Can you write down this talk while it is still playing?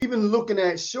even looking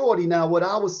at Shorty now, what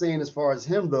I was saying as far as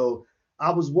him though,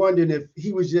 I was wondering if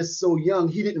he was just so young,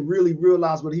 he didn't really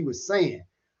realize what he was saying.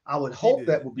 I would He hope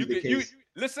that did. would be You the could you case.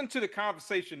 listen to the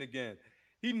conversation again.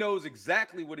 He knows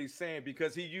exactly what he's saying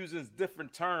because he uses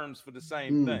different terms for the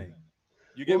same Mm. thing.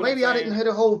 You get Well, what I'm maybe I didn't saying? hear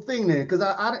the whole thing then, because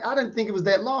I didn't think it was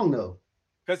that long though.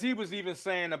 Because he was even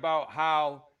saying about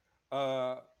how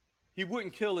uh, he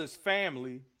wouldn't kill his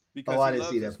family Oh, because I he didn't see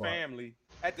loves that his part. family.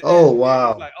 At the Oh end, yeah, he's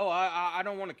wow. like, "Oh, I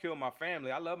don't want to kill my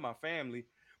family. I love my family,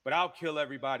 but I'll kill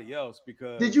everybody else Did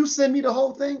because you send me the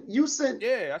whole thing? You sent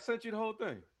yeah, I sent you the whole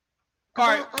thing." All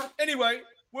because right. I Anyway, all right,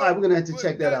 well, we're gonna have to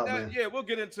check that out, that man. yeah, we'll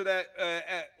get into that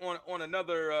on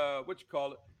another what you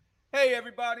call it. Hey,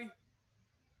 everybody,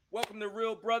 welcome to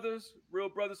Real Brothers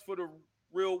for the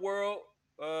Real World.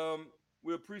 Um,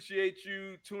 we appreciate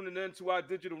you tuning in to our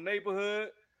digital neighborhood.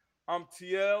 I'm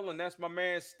TL, and that's my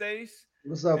man Stace,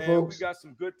 What's up, and we folks? got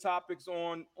some good topics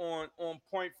on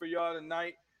point for y'all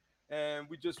tonight. And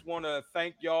we just want to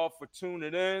thank y'all for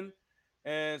tuning in.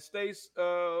 And Stace,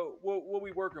 what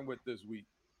we working with this week?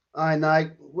 All right,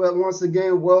 Nike. Well, once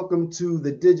again, welcome to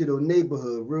the digital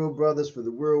neighborhood, Real Brothers for the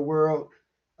Real World.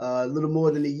 A little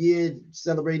more than a year,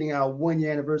 celebrating our 1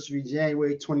 year anniversary,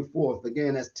 January 24th.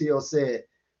 Again, as TL said,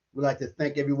 we'd like to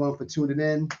thank everyone for tuning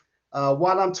in.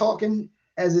 While I'm talking,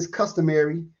 as is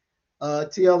customary,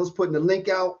 TL is putting the link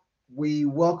out. We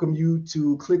welcome you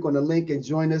to click on the link and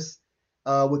join us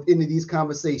with any of these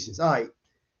conversations. All right,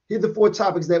 here are the four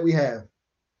topics that we have.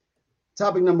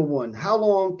 Topic number one: how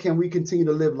long can we continue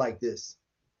to live like this?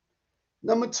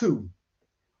 Number two: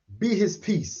 be his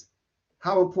peace.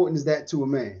 How important is that to a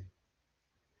man?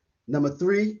 Number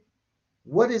three: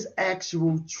 what is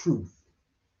actual truth?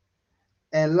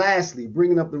 And lastly,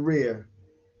 bringing up the rear: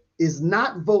 is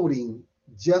not voting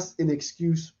just an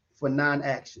excuse for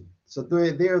non-action? So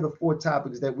there are the four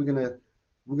topics that we're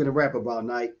gonna wrap about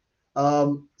tonight.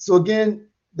 So again,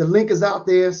 the link is out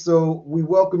there. So we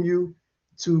welcome you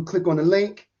to click on the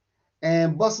link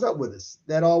and bust it up with us.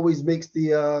 That always makes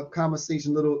the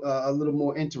conversation a little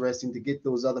more interesting to get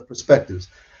those other perspectives.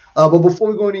 But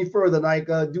before we go any further, like,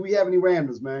 do we have any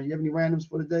randoms, man? You have any randoms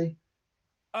for the day?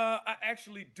 I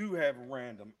actually do have a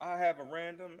random. I have a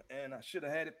random, and I should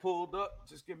have had it pulled up.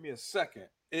 Just give me a second.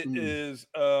 It Mm. is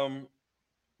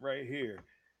right here.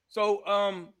 So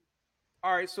all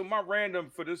right. So my random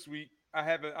for this week, I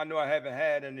haven't. I know I haven't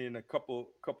had any in a couple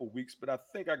weeks, but I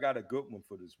think I got a good one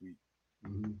for this week.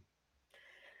 Mm-hmm.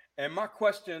 And my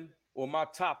question or my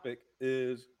topic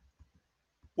is: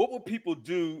 what would people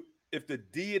do if the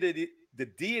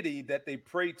deity that they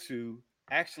pray to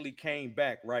actually came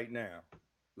back right now,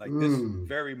 like this Mm.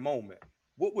 very moment?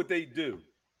 What would they do?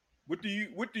 What do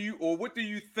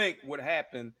you think would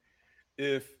happen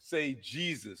if, say,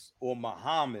 Jesus or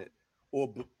Muhammad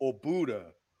or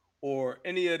Buddha or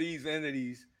any of these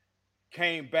entities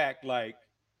came back like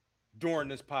during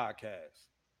this podcast?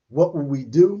 What will we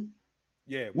do?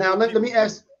 Yeah, what Now would let people me do?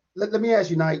 ask let me ask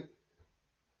you, Knight.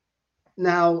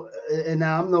 Now and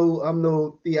now I'm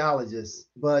no theologist,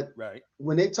 but Right.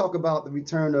 when they talk about the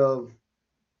return of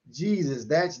Jesus,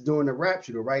 that's during the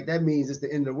rapture, right? That means it's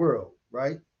the end of the world,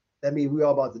 right? That means we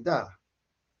all about to die,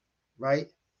 right?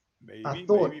 I Maybe,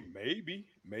 thought. maybe, maybe,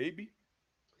 maybe.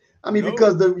 I Who mean,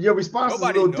 because knows? your response is a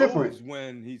Nobody little different. knows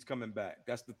when he's coming back.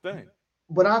 That's the thing.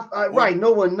 But Or right,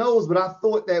 no one knows. But I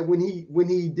thought that when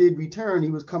he did return, he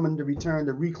was coming to return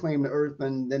to reclaim the earth,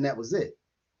 and then that was it.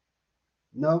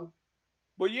 No,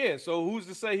 But yeah, so who's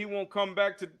to say he won't come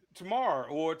back to tomorrow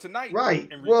or tonight right.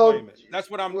 and reclaim Well, it? That's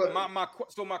what I'm what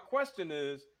so my question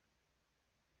is,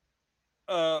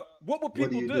 what would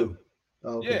what do people you do? do?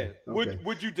 Okay, Yeah, would okay.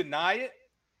 would you deny it?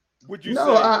 Would you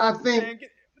No, say, I think man,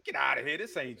 get out of here?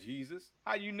 This ain't Jesus.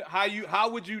 How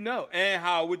would you know? And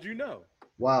how would you know?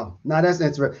 wow. Now that's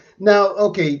interesting. Now,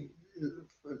 okay.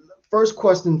 First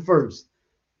question first.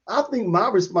 I think my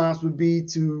response would be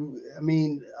to, I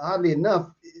mean, oddly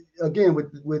enough, again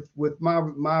with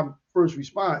my first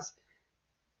response,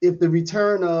 if the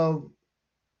return of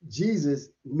Jesus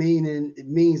meaning it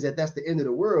means that that's the end of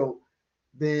the world,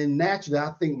 then naturally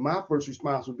I think my first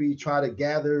response would be try to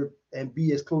gather and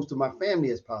be as close to my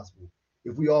family as possible.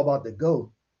 If we all about to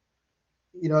go,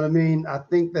 you know what I mean? I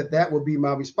think that that Right. would be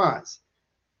my response.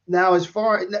 Now, as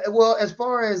far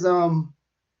as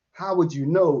how would you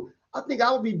know? I think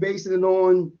I would be basing it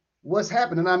on what's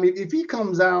happening. I mean, if he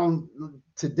comes down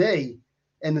today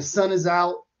and the sun is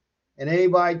out and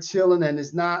everybody chilling and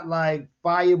it's not like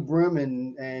fire brim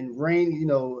and rain,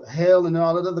 hell and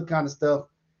all that other kind of stuff,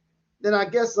 then I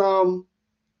guess I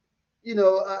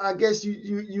guess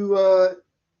you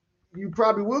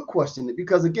probably would question it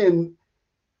because again,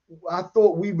 I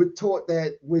thought we were taught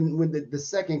that when the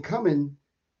second coming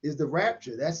is the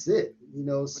rapture. That's it.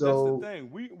 But that's the So thing.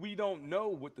 We don't know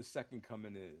what the second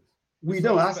coming is. we It's don't.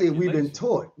 all I say we've been speculation.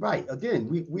 taught. Right. Again,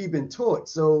 we've been taught.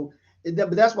 So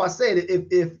but that's why I said if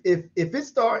it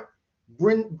start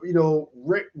bring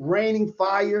raining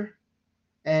fire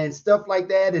and stuff like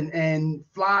that, and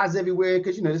flies everywhere,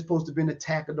 because there's supposed to be an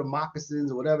attack of the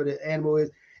moccasins or whatever the animal is.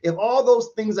 If all those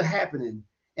things are happening,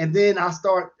 and then I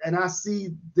start and I see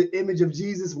the image of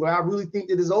Jesus where I really think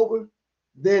that it's over,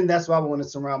 then that's why I want to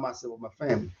surround myself with my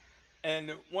family.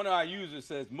 And one of our users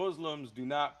says Muslims do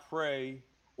not pray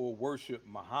or worship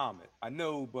Muhammad. I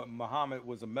know, but Muhammad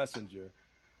was a messenger.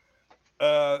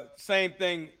 Same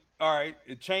thing. All right,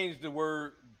 it changed the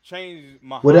word, changed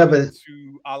Muhammad Whatever,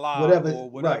 to Allah whatever, or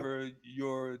right, whatever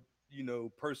your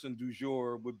person du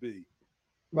jour would be.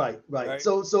 right. Right.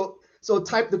 So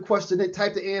type the question and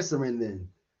type the answer in then.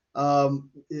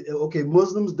 Okay,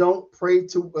 Muslims don't pray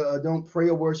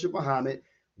or worship Muhammad.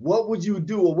 What would you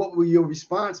do, or what would your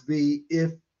response be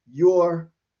if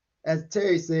your, as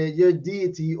Terry said, your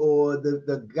deity or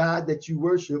the God that you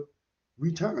worship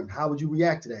returned? How would you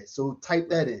react to that? So type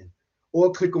that Right. in,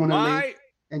 or click on a link My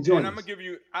and and join I'm gonna us. give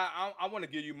you. I want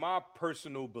to give you my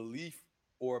personal belief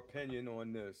or opinion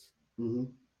on this. Hmm.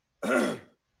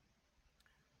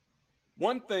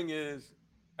 One thing is,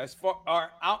 as far, all right,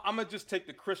 I'm gonna just take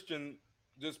the Christian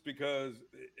just because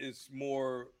it's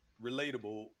more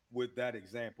relatable with that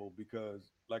example.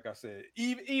 Because, like I said,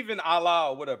 even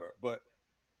Allah or whatever. But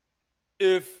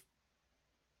if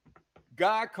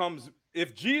God comes,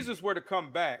 if Jesus were to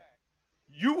come back,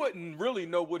 you wouldn't really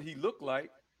know what he looked like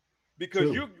because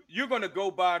True. you're gonna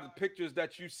go by the pictures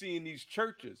that you see in these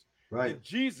churches. Right. And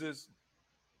Jesus,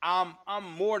 I'm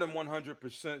more than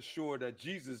 100% sure that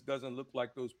Jesus doesn't look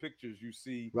like those pictures you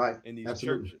see Right. in these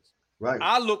Absolutely. churches. Right.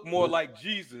 I look more Right. like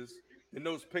Jesus than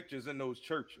those pictures in those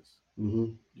churches. Hmm.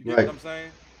 You get what Right. I'm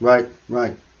saying? Right.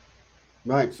 Right.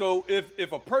 Right. So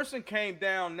if a person came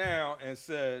down now and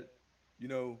said,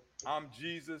 I'm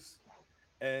Jesus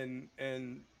and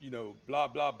blah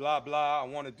blah blah blah, I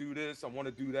want to do this, I want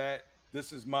to do that.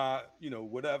 This is my,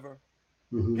 whatever.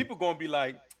 Hmm. People going to be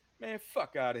like, "Man,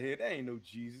 fuck out of here. That ain't no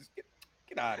Jesus.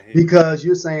 Get out of here." Because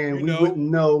you're saying You we know,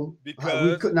 wouldn't know, we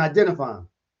because couldn't identify him.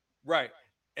 right.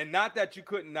 And not that you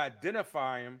couldn't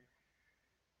identify him,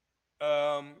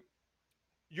 um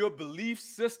your belief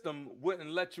system wouldn't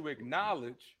let you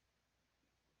acknowledge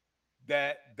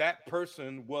that that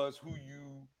person was who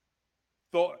you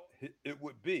thought it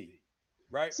would be,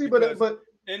 right? See, but Because but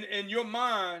in your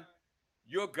mind,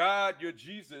 your God, your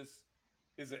Jesus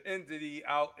is an entity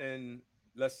out in,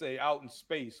 let's say, out in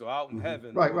space or out in heaven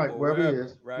right, right, or wherever he wherever,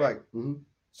 is, right? right. Hmm.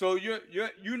 So you're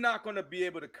not going to be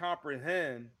able to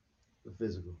comprehend The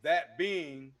physical, that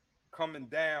being coming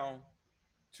down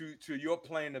to your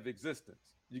plane of existence.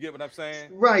 You get what I'm saying?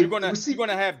 You're right. gonna We you're see,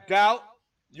 gonna have doubt.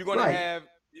 You're gonna right have.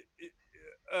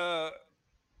 Uh,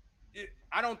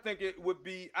 I don't think it would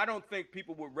be. I don't think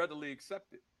people would readily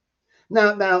accept it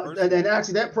now, and personally.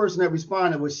 actually, that person that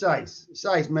responded was Shice.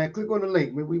 Shice, man, click on the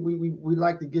link. We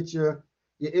like to get your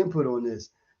input on this.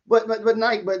 But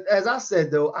as I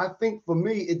said though, I think for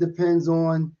me it depends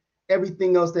on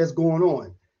everything else that's going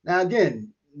on. Now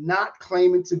again, not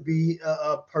claiming to be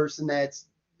a person that's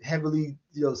heavily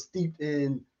steeped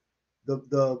in the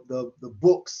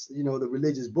books, the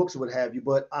religious books or what have you.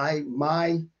 But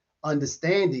my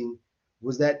understanding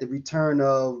was that the return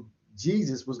of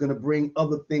Jesus was going to bring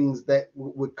other things that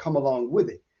would come along with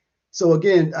it. So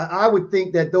again, I would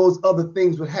think that those other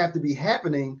things would have to be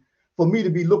happening for me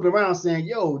to be looking around saying,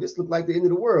 "Yo, this looked like the end of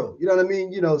the world." You know what I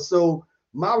mean? So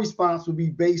my response would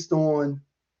be based on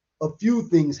a few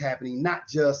things happening, not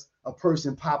just a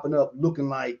person popping up looking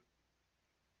like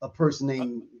a person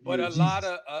named But a lot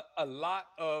Jesus. of a lot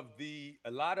of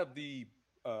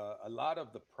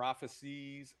the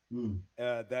prophecies Mm.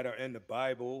 that are in the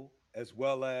Bible, as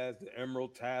well as the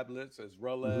Emerald Tablets, as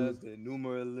well Hmm. as the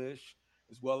Enuma Elish,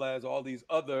 as well as all these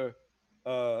other,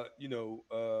 uh, you know,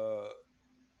 uh,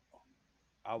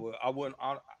 I wouldn't,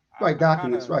 Right, I kind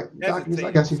documents. of Right, documents.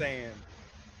 I hesitate in got you. saying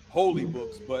holy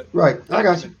books, but Right, I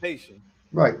got you. documentation.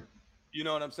 Right. You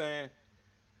know what I'm saying?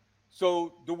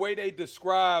 So the way they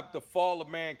describe the fall of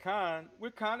mankind,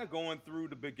 we're kind of going through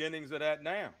the beginnings of that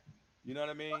now. You know what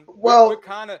I mean? We're Well,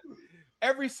 kind of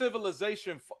every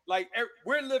civilization, like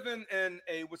we're living in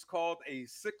a what's called a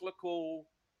cyclical.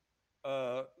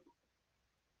 Uh,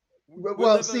 we're well.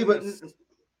 living See, in but this.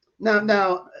 Mhm.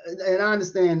 now, and I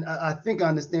understand. I think I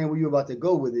understand where you're about to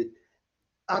go with it.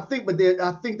 I think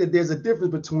that there's a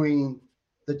difference between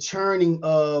the churning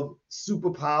of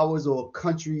superpowers or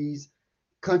countries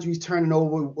countries turning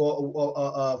over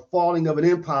or falling of an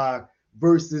empire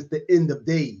versus the end of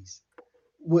days.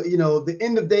 Well, the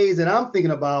end of days that I'm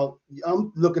thinking about,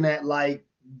 I'm looking at like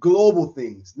global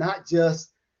things, not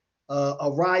just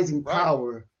a rising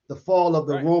power, the fall of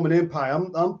the Roman Empire.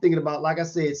 I'm thinking about, like I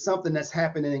said, something that's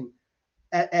happening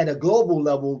at a global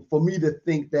level for me to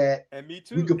think that And me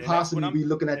too. we could And that's what possibly I'm be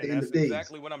looking at and the end that's of days.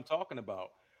 exactly what I'm talking about.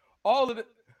 All of it.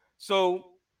 So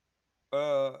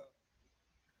uh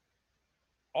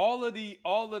all of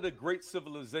the great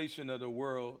civilization of the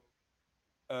world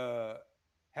uh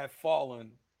have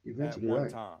fallen at Eventually, one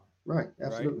right. time. Right. Right?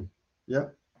 Absolutely. Yeah.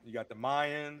 You got the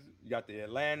Mayans, you got the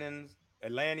Atlanteans,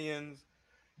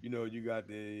 you got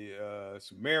the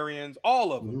Sumerians,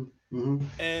 all of them.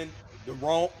 And the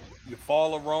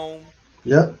fall of Rome.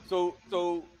 Yeah. So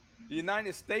the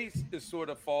United States is sort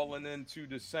of falling into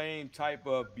the same type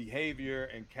of behavior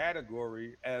and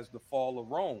category as the fall of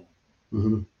Rome. Mm-hmm.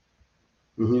 You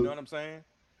Mm-hmm. know what I'm saying?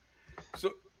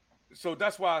 So so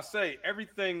that's why I say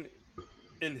everything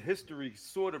in history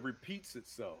sort of repeats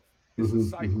itself. It's a Mm-hmm. Mm-hmm.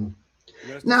 cycle.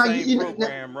 It's the Now, same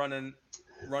program running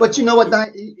but you on know a what,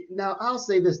 loop. Knight? Now, I'll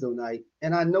say this though, Knight,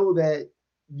 and I know that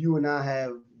you and I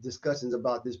have discussions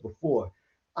about this before.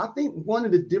 I think one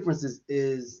of the differences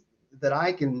is that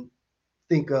I can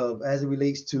think of as it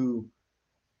relates to,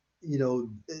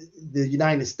 the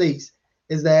United States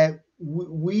is that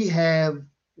we have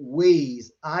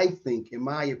ways, I think, in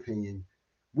my opinion,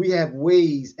 we have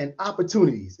ways and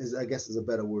opportunities, is I guess is a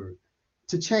better word,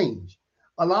 to change.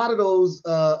 A lot of those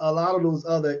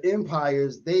other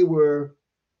empires, they were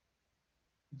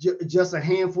just a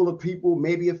handful of people,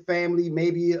 maybe a family,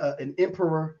 maybe an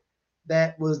emperor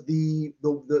that was the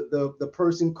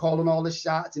person calling all the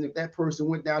shots, and if that person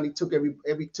went down, he took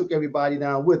everybody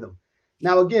down with him.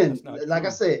 Now again, That's not like I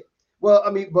true. said, well,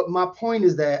 I mean, but my point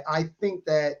is that I think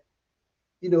that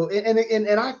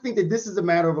and I think that this is a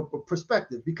matter of a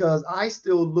perspective, because I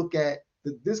still look at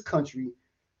this country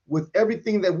with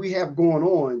everything that we have going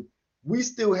on. We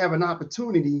still have an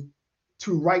opportunity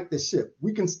to right the ship.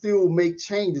 We can still make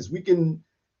changes. We can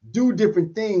do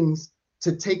different things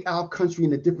to take our country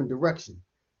in a different direction,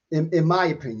 in my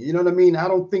opinion. You know what I mean? I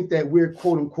don't think that we're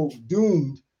quote unquote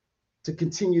doomed to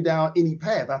continue down any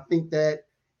path. I think that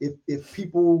if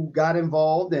people got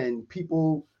involved and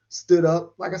people stood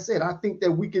up, like I said, I think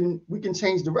that we can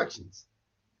change directions.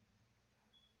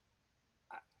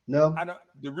 No. I don't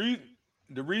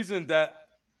the reason that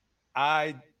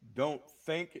I don't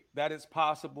think that it's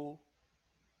possible,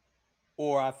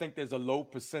 or I think there's a low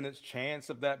percentage chance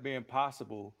of that being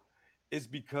possible, is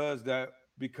because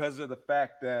of the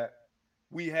fact that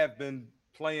we have been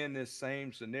playing this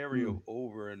same Mm. scenario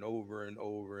over and over and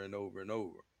over and over and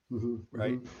over, Mm-hmm,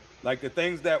 right? mm-hmm, Like the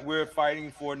things that we're fighting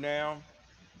for now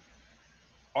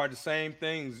are the same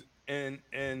things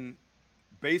and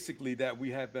basically that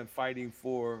we have been fighting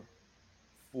for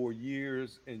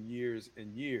years and years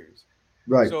and years.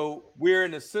 right. So we're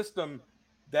in a system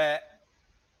that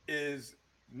is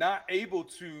not able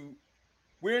to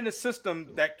we're in a system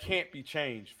that can't be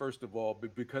changed, first of all,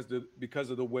 because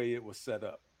of the way it was set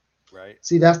up, right?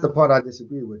 See, that's the part I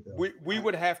disagree with, though. We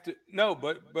would have to no,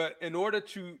 but in order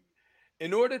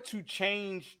to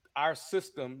change our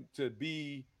system to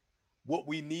be what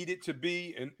we need it to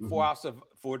be and Mm-hmm,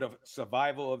 for the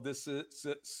survival of this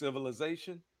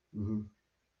civilization, mm-hmm.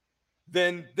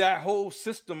 then that whole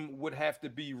system would have to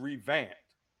be revamped,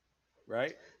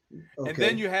 right? And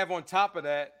then Okay. you have on top of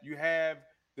that, you have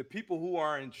the people who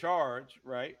are in charge,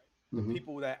 right? The Mm-hmm,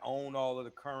 people that own all of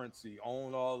the currency,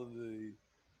 own all of the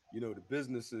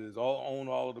businesses, own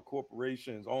all of the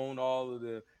corporations, own all of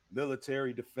the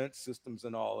military defense systems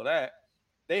and all of that.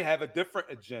 They have a different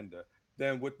agenda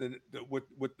than what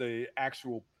the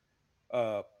actual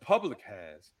public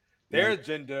has. Their right.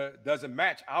 agenda doesn't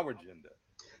match our agenda.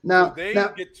 So Now, they now,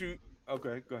 get to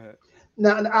okay, go ahead.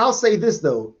 now, I'll say this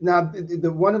though. Now,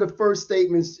 the one of the first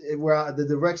statements where the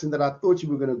direction that I thought you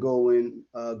were going to go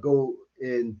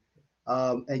in,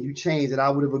 and you changed it, I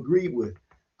would have agreed with.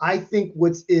 I think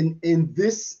what's in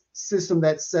this system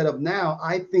that's set up now,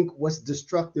 I think what's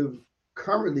destructive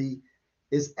currently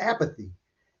is apathy.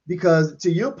 Because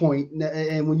to your point,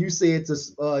 and when you say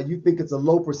you think it's a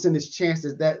low percentage chance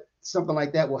that something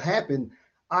like that will happen,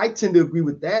 I tend to agree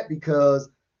with that, because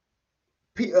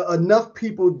enough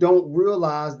people don't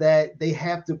realize that they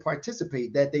have to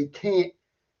participate, that they can't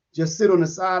just sit on the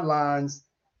sidelines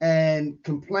and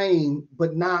complain,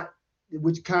 but not,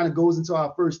 which kind of goes into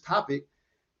our first topic.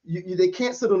 They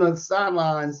can't sit on the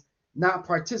sidelines, not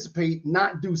participate,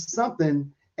 not do something,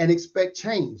 and expect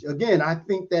change. Again, I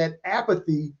think that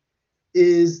apathy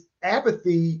is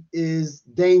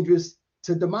dangerous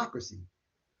to democracy.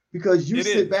 because you It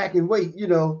sit is. back and wait, you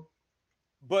know.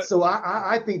 But So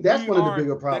I think that's we one of the aren't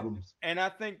bigger that, problems. and I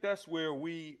think that's where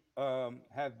we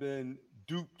have been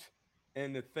duped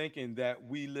into thinking that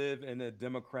we live in a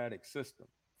democratic system.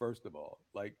 First of all,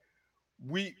 like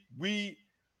we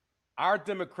our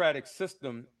democratic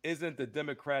system isn't the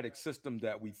democratic system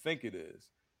that we think it is.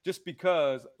 Just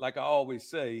because, like I always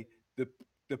say,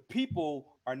 the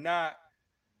people are not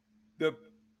the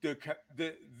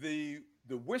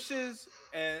the wishes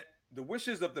and the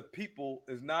wishes of the people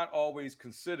is not always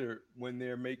considered when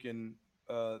they're making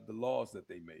the laws that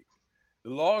they make.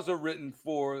 The laws are written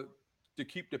for to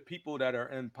keep the people that are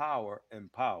in power,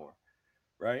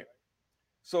 right?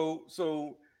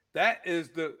 So that is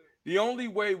the only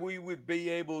way we would be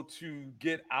able to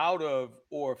get out of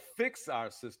or fix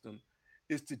our system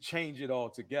is to change it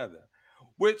altogether.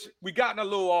 Which we gotten a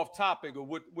little off topic of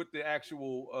what the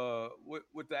actual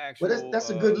what the But actual that's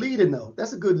a good lead in though.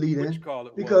 That's a good lead what you in call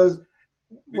it was because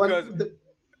because when the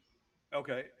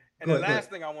okay. And go the ahead, go last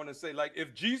ahead. thing I want to say, like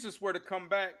if Jesus were to come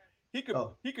back,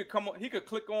 Oh, he could come on, he could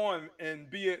click on and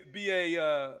be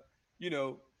a you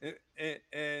know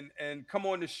and come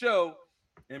on the show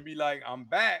and be like, I'm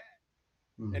back,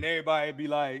 mm, and everybody be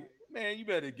like, man, you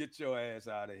better get your ass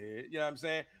out of here. You know what I'm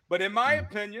saying? But in my mm,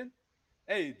 opinion,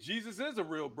 hey, Jesus is a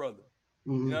real brother.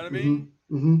 You know mm, what I mean?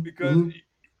 mm, mm, Because mm,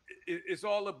 it's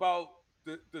all about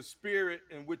the spirit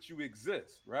in which you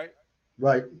exist, right?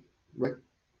 right, right,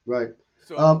 right.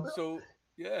 So Um, so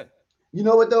yeah, you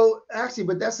know what though? Actually,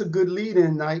 but that's a good lead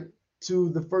in, night, to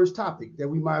the first topic that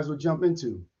we might as well jump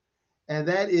into, and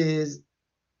that is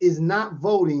not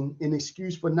voting an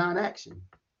excuse for non-action?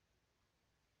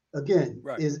 Again,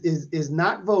 right. is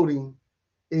not voting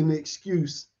an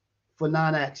excuse for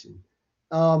non-action?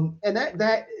 And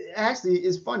that actually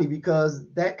is funny because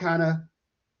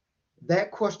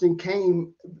that question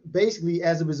came basically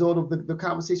as a result of the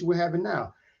conversation we're having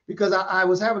now. Because I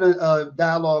was having a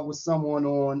dialogue with someone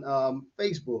on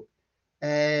Facebook,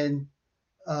 and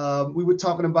we were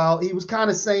talking about. He was kind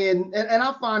of saying, and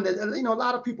I find that a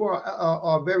lot of people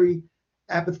are very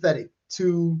apathetic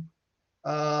to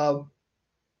uh,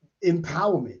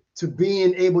 empowerment, to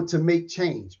being able to make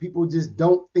change. People just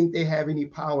don't think they have any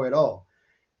power at all.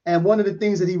 And one of the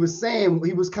things that he was saying,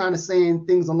 he was kind of saying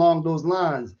things along those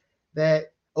lines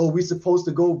that, oh, we're supposed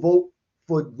to go vote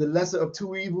for the lesser of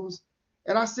two evils.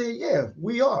 And I said, yeah,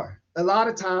 we are. A lot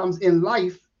of times in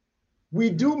life, we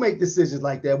do make decisions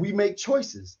like that. We make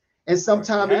choices. And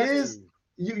Right. You sometimes it have is, to.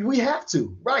 we have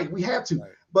to, right? We have to.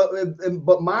 Right.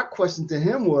 But my question to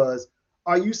him was,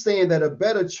 are you saying that a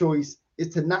better choice is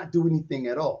to not do anything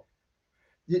at all?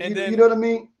 And You then know what I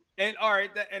mean? and all right,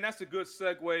 and that's a good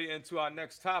segue into our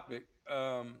next topic.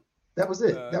 That was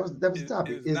it. That was the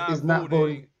topic. Is Is not voting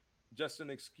voting. just an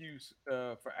excuse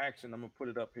for action? I'm gonna put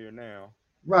it up here now.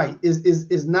 Right.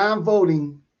 Is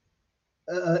non-voting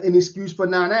an excuse for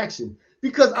non-action?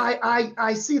 Because And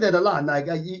I see that a lot. Like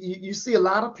you see a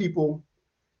lot of people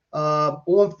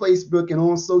on Facebook and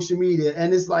on social media,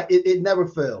 and it's like it never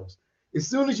fails. As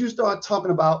soon as you start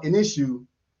talking about an issue,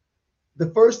 the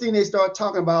first thing they start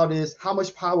talking about is how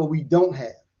much power we don't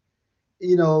have.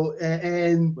 You know,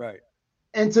 right,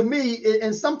 and to me,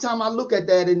 and sometimes I look at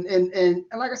that, and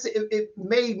like I said, it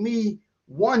made me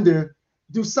wonder: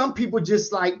 do some people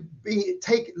just like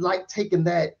taking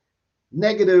that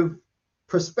negative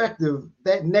perspective,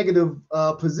 that negative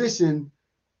position,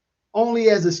 only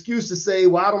as excuse to say,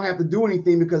 well, I don't have to do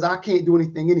anything because I can't do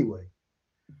anything anyway.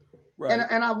 right.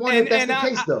 And I wonder if that's And the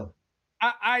case though.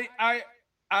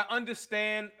 I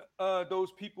understand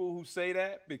those people who say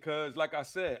that because, like I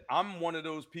said, I'm one of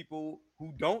those people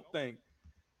who don't think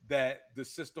that the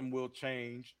system will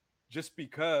change just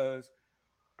because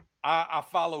I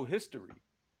follow history.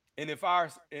 And if our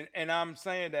and I'm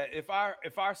saying that if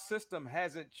our system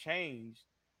hasn't changed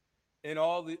in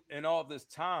all this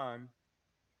time,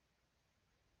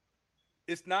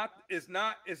 it's not it's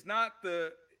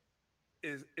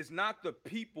not the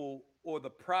people or the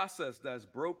process that's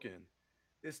broken.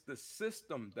 It's the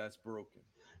system that's broken.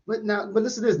 But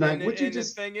listen to this, Nike. What you And the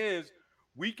just thing is,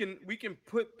 we can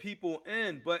put people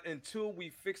in, but until we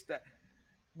fix that,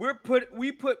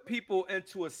 we put people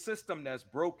into a system that's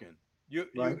broken.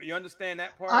 right? You understand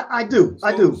that part? I do,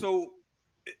 I do. So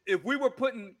if we were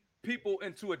putting people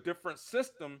into a different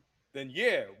system, then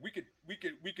yeah, we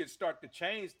could start to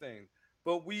change things.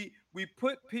 But we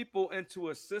put people into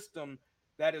a system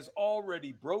that is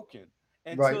already broken.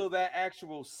 Right. Until that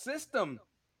actual system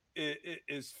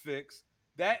is fixed,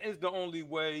 that is the only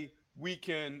way we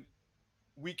can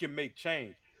make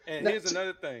change. And Now, here's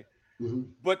another thing.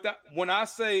 mhm, But when I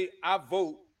say I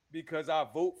vote because I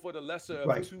vote for the lesser of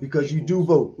right, two because you do evils,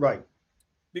 vote, right?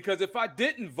 Because if I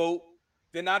didn't vote,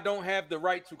 then I don't have the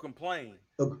right to complain.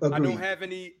 Agreed. I don't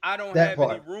That have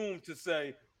any part. room to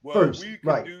say, well, First, we could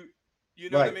right, do, you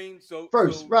know what I right. mean? So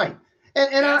First, right.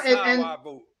 And I that's how I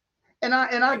vote. and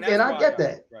And that's I why get I vote.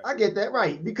 that. Right. I get that,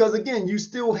 right. Because again, you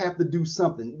still have to do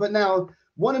something. But now,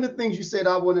 one of the things you said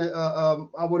I want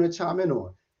to chime in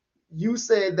on. You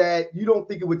said that you don't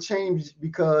think it would change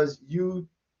because you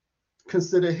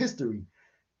consider history.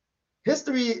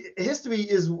 History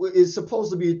is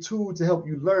supposed to be a tool to help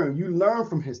you learn. You learn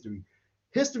from history.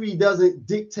 History doesn't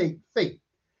dictate fate.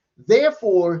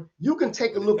 Therefore, you can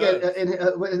take a But it look at does.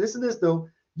 and listen to this though.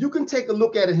 You can take a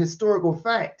look at a historical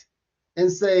fact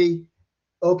and say,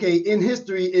 okay, in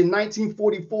history in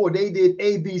 1944 they did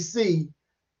ABC.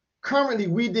 Currently,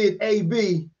 we did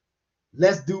AB.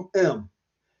 Let's do M.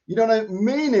 You know what I mean?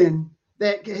 Meaning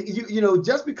that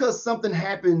just because something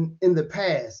happened in the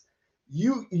past,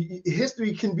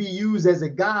 history can be used as a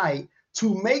guide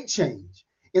to make change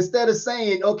instead of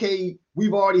saying, okay,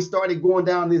 we've already started going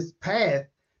down this path.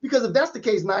 Because if that's the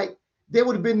case, Knight, there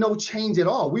would have been no change at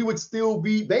all. We would still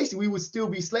be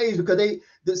slaves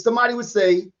because somebody would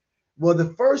say, well,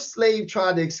 the first slave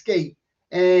tried to escape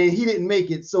and he didn't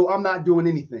make it, so I'm not doing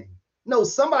anything. No,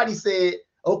 somebody said,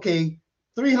 okay,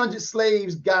 300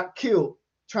 slaves got killed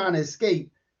trying to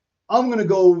escape. I'm going to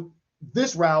go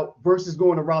this route versus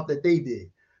going the route that they did.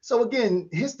 So again,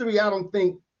 history, I don't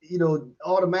think,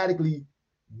 automatically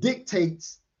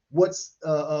dictates what's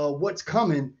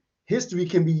coming. History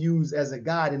can be used as a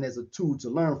guide and as a tool to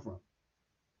learn from.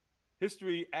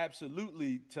 History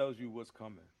absolutely tells you what's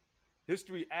coming.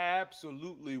 History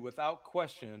absolutely, without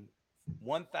question,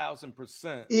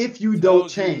 1000% If you don't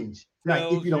tells you change, right?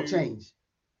 If you don't change,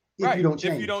 if you right. don't If you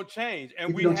change, don't change, and if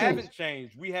you we don't change. haven't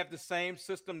changed, we have the same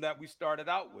system that we started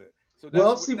out with. So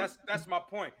Well, see, that's my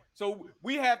point. So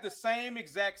we have the same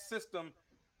exact system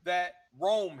that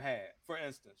Rome had, for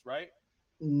instance, right?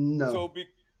 no, So be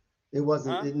it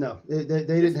wasn't. huh? No, they Yes,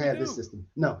 didn't we have this do. system.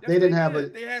 No, Yes, they they didn't have a.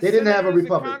 did. They had They didn't have a senators and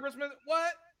republic. congressmen.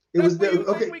 What? It was Where you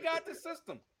think okay. we got the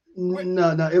system? Where,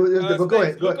 No, it was. But go Stacks,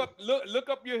 ahead. Go ahead. look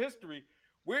up your history.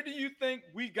 Where do you think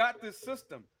we got this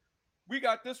system? We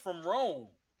got this from Rome.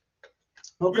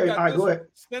 We Okay. All got right. this Go from ahead.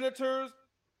 senators,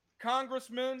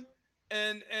 congressmen,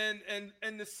 and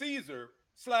the Caesar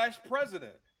slash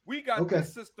president. We got Okay.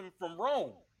 this system from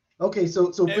Rome. Okay. So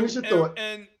And finish your and thought.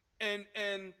 and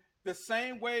and the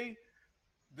same way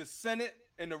the Senate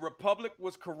and the Republic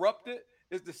was corrupted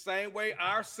is the same way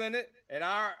our Senate and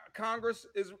our Congress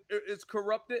is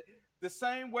corrupted. The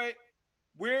same way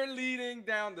we're leading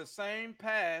down the same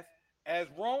path as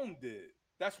Rome did.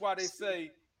 That's why they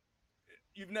say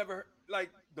you've never like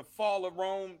the fall of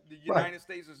Rome. The Right. United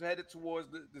States is headed towards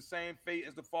the same fate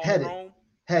as the fall of Headed. Rome.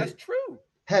 That's Headed. true,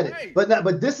 Headed. right?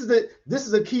 But this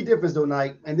is a key difference though,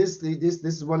 Knight. And this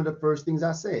is one of the first things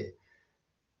I said.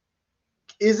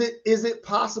 Is it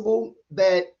possible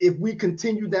that if we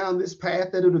continue down this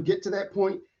path that it'll get to that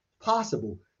point?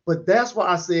 Possible. But that's why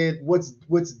I said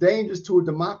what's dangerous to a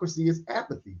democracy is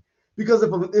apathy. Because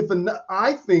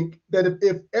I think that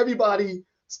if everybody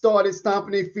started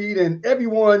stomping their feet and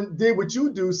everyone did what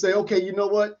you do, say, okay, you know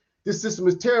what, this system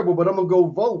is terrible, but I'm gonna go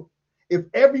vote. If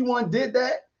everyone did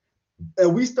that,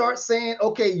 and we start saying,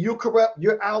 okay, you're corrupt,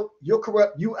 you're out, you're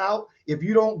corrupt, you out. If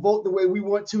you don't vote the way we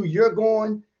want to, you're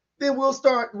gone. Then we'll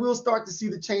start to see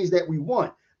the change that we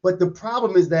want. But the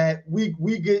problem is that we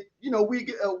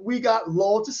got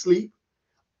lulled to sleep.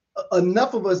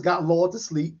 Enough of us got lulled to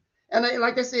sleep, and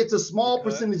like I said, it's a small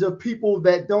Because percentage of people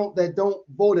that don't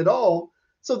vote at all.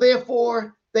 So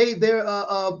therefore,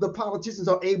 the politicians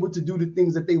are able to do the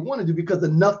things that they want to do because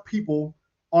enough people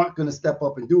aren't going to step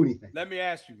up and do anything. let me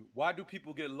ask you, why do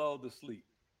people get lulled to sleep?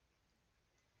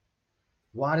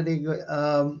 Why did they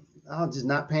go? I'm just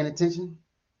not paying attention.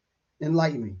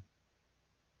 Enlighten me.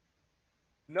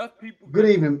 Enough people Good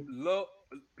get evening.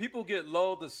 people get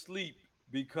lulled to sleep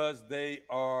because they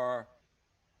are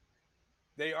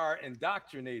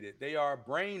indoctrinated. They are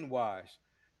brainwashed.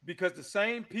 Because the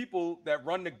same people that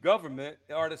run the government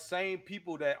are the same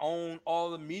people that own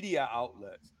all the media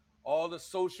outlets, all the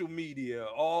social media,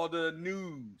 all the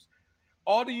news.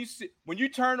 All do you see when you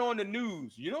turn on the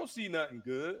news, you don't see nothing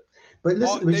good. But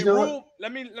listen, but They you know what? rule,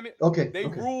 let me Okay, they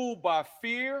okay. rule by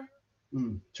fear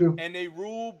True. and they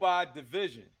rule by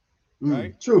division,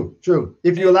 right? True.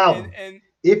 If you And allow and them. and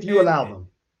If you and allow them.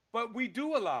 but we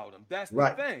do allow them. That's the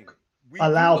Right. thing. We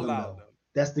Allow do them allow though. them.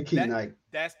 That's the key, That Knight.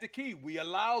 that's the key. We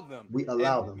allow them. We And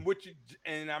allow them. what you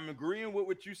and I'm agreeing with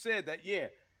what you said that yeah,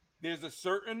 there's a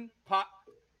certain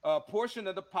portion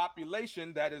of the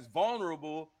population that is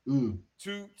vulnerable Mm,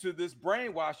 to this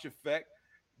brainwash effect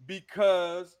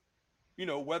because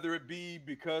whether it be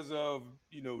because of,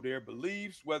 their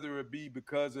beliefs, whether it be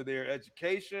because of their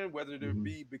education, whether it Mhm.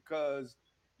 be because,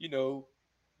 you know,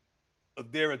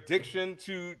 of their addiction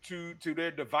to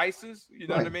their devices, you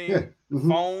know what I Right. Yeah. mean? The Hmm.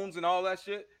 phones and all that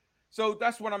shit. So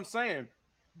that's what I'm saying.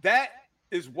 That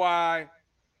is why,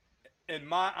 in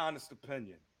my honest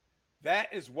opinion,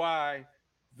 that is why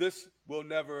this will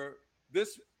never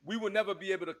this we will never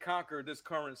be able to conquer this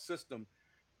current system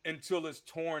until it's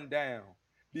torn down,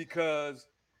 because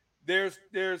there's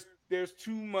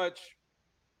too much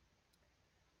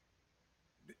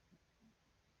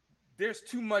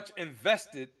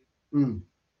invested Mm.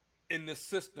 in the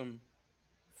system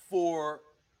for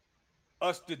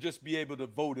us to just be able to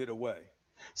vote it away.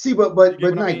 See, You get what I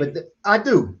Knight, mean? I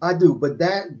do, but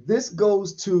this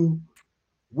goes to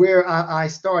where I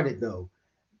started though.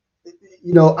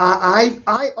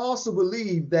 I also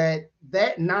believe that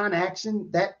non-action,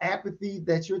 that apathy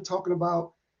that you're talking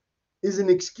about, is an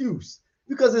excuse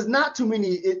because there's not too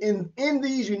many in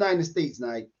these United States,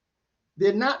 Nike.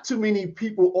 There are not too many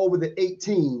people over the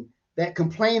 18 that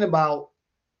complain about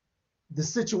the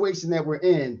situation that we're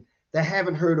in that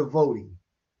haven't heard of voting.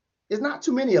 There's not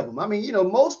too many of them. I mean,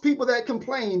 most people that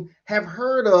complain have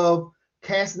heard of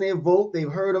casting their vote.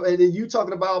 They've heard of, and then you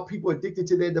talking about people addicted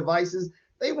to their devices.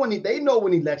 They know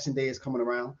when election day is coming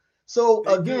around. So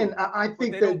They again, do, I but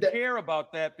think they don't that care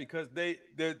about that because the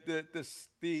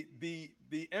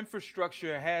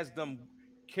infrastructure has them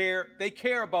care. They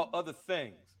care about other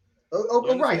things. You right,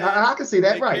 understand? I can see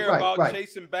that. They Right, care right, about right,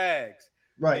 chasing bags.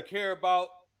 They right. care about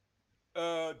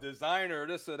designer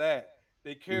this or that.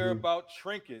 They care Hmm. about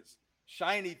trinkets,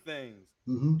 shiny things.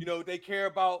 Hmm. They care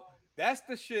about, that's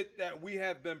the shit that we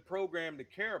have been programmed to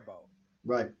care about.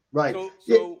 Right, right. Yeah,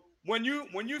 So when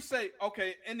you say,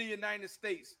 okay, in the United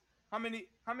States, how many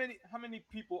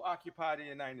people occupy the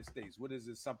United States? What is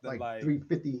it? Something like like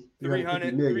 350, 350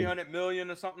 300 million. 300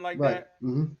 million or something like Right. that.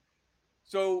 Hmm.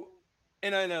 So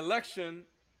in an election,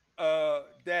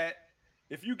 that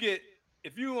if you get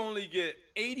if you only get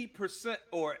 80%,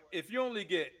 or if you only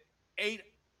get eight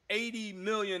 80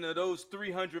 million of those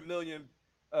 300 million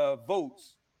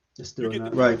votes, Just you still get to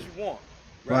not do right. what you want,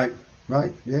 right? Right.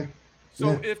 Right. Yeah. Yeah.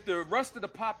 So if the rest of the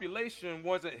population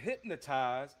wasn't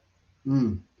hypnotized,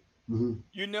 Mm. Hmm.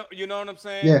 you know what I'm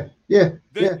saying? Yeah. Yeah.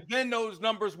 then Yeah. then those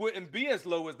numbers wouldn't be as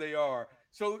low as they are.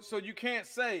 So you can't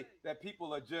say that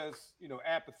people are just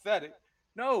apathetic.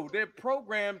 No, they're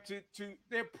programmed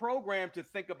to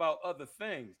think about other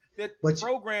things. They're But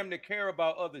programmed to care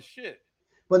about other shit.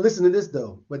 listen to this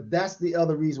though. But that's the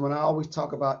other reason when I always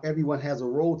talk about everyone has a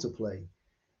role to play,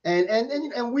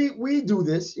 and we do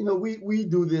this. We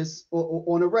do this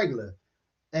on a regular,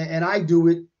 and I do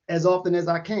it as often as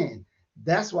I can.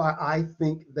 That's why I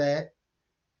think that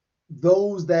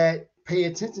those that pay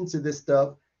attention to this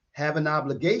stuff have an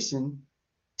obligation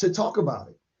to talk about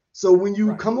it. So when you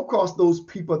Right. come across those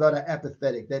people that are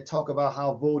apathetic, that talk about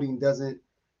how voting doesn't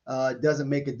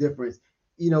make a difference,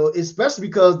 especially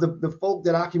because the folk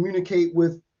that I communicate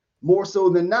with more so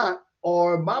than not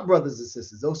are my brothers and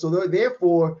sisters. So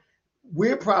therefore,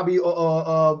 we're probably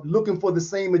looking for the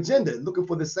same agenda, looking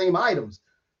for the same items.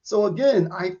 So again,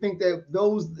 I think that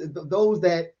those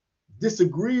that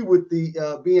disagree with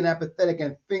the being apathetic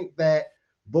and think that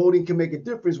voting can make a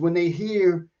difference, when they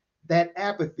hear that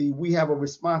apathy, we have a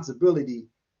responsibility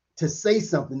to say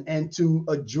something and to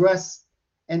address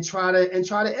and try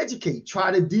to educate,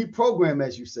 try to deprogram,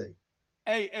 as you say.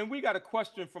 Hey, and we got a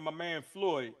question from my man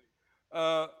Floyd.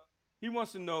 Uh, he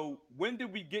wants to know, when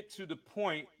did we get to the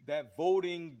point that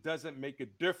voting doesn't make a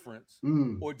difference,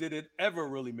 Mm, or did it ever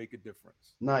really make a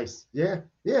difference? nice. Yeah,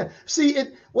 yeah. See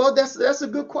it. Well, that's a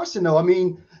good question, though. I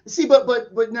mean, see, but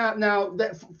now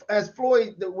that as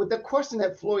Floyd, with the question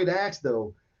that Floyd asked,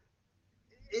 though,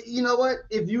 you know what?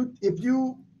 If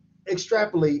you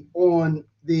extrapolate on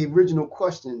the original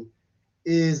question,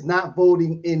 is not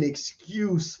voting an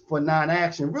excuse for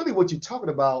non-action? Really, what you're talking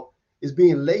about is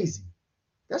being lazy.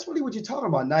 That's really what you're talking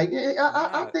about, Nike. It's I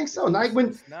not. think so, Nike. When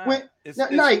It's not. when It's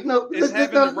it's Nike, no, it's listen,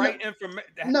 having the right information.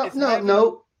 no, It's no, having the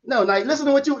no, no, Nike. okay. Listen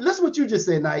to what you just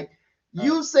said, Nike. All right.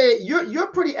 You said you're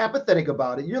pretty apathetic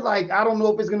about it. You're like, I don't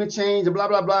know if it's gonna change, and blah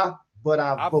blah blah. But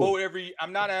I I vote. vote every.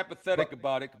 I'm not But, apathetic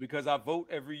about it because I vote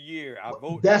every year. I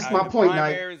vote that's in my the point,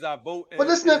 Nike. primaries. I vote But in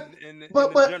listen, in the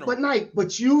but general. Nike,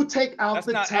 but you take out That's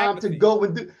the not time to apathy. go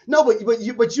and do no,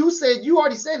 but you said you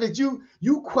already said that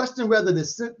you question whether the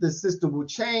system will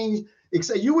change.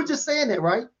 Except you were just saying that,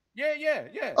 right? Yeah, yeah,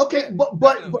 yeah, Okay, yeah. but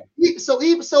Definitely. so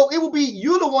even so it will be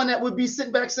you the one that would be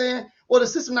sitting back saying, well, the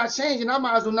system not changing, I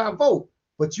might as well not vote.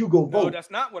 but you go vote. No, that's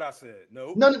not what I said.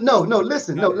 No. No.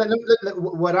 Listen, no. Not it.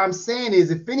 What I'm saying is,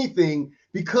 if anything,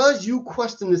 because you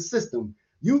question the system,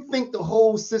 you think the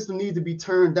whole system needs to be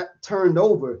turned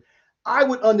over. I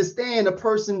would understand a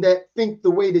person that think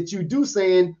the way that you do,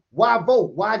 saying, why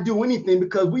vote? Why do anything?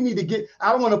 Because we need to get,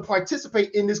 I don't want to participate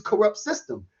in this corrupt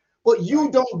system. But you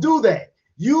Right. don't do that.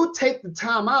 You take the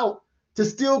time out to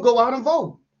still go out and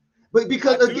vote. But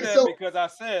because I do again, that so because I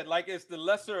said like it's the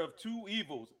lesser of two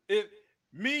evils. If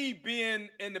me being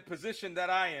in the position that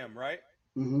I am, right?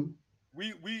 mhm,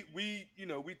 We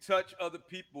we touch other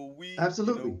people.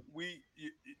 absolutely,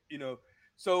 You know,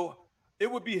 so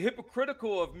it would be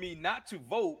hypocritical of me not to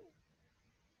vote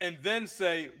and then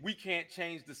say we can't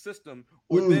change the system,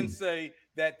 or then mm, say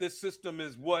that this system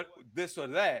is what this or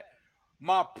that.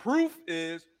 My proof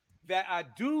is that I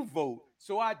do vote,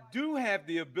 so I do have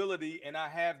the ability and I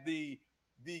have the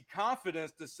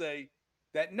confidence to say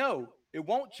that no, it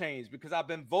won't change because I've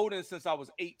been voting since I was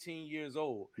 18 years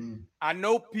old. mm, I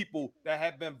know people that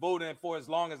have been voting for as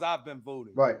long as I've been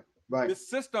voting. right, right, This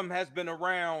system has been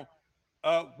around.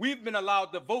 We've been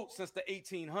allowed to vote since the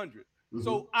 1800s. mhm,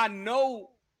 So I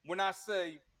know when I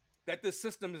say that this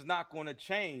system is not going to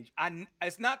change,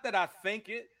 it's not that I think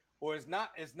it, or it's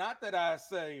not that I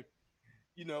say,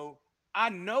 you know, I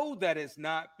know that it's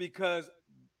not because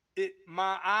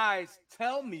my eyes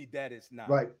tell me that it's not.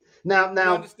 right. Now, You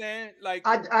now, understand? Like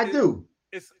I it, do.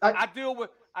 it's I I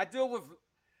deal with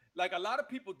like a lot of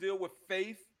people deal with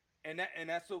faith, and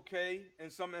that's okay in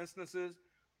some instances,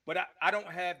 but I don't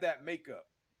have that makeup.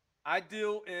 I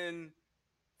deal in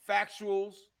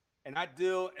factuals, and I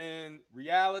deal in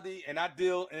reality, and I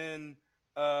deal in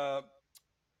uh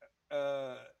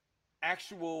uh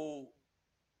actual,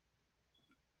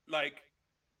 like,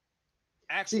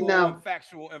 see actual and now,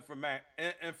 factual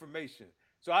information.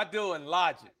 So I deal in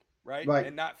logic, right, right.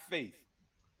 and not faith.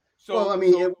 Well, I So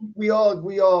mean, so we all,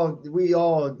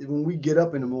 when we get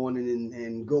up in the morning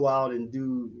and go out and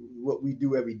do what we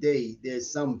do every day,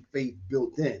 there's some faith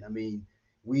built in. I mean,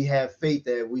 we have faith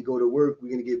that we go to work, we're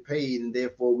going to get paid, and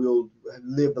therefore we'll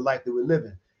live the life that we're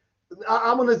living.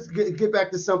 I'm going to get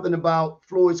back to something about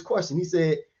Floyd's question. He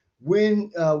said,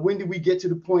 when did we get to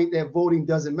the point that voting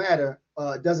doesn't matter,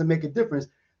 doesn't make a difference?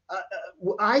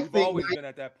 I we've think always been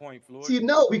at that point, Floyd. See,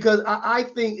 no, because I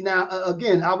think now,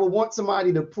 again, I would want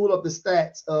somebody to pull up the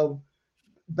stats of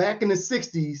back in the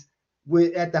 60s,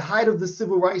 at the height of the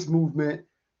civil rights movement,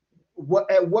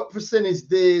 what percentage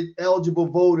did eligible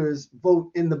voters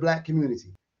vote in the black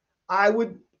community? I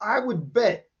would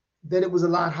bet that it was a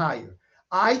lot higher.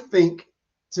 I think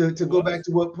to It go back was,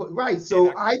 to what right. and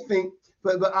So I think,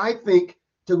 but I think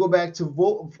to go back to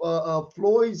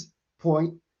Floyd's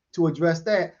point, to address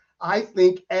that, I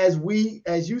think as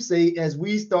you say, as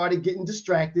we started getting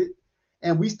distracted,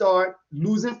 and we start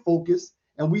losing focus,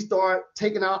 and we start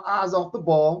taking our eyes off the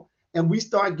ball, and we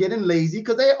start getting lazy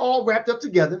because they're all wrapped up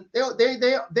together.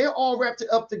 They're all wrapped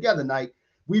up together. Like,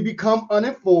 we become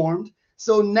uninformed.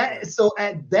 So now,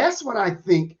 right. that's when I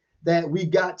think that we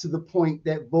got to the point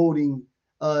that voting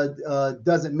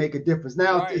doesn't make a difference.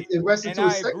 Now, Right. in relation And to a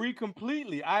I second, agree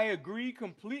completely. I agree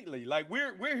completely. Like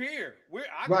we're here.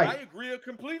 I right? agree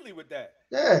completely with that.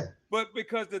 Yeah, But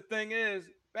because the thing is,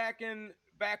 back when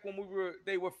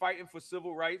they were fighting for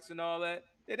civil rights and all that,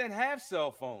 they didn't have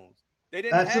cell phones. They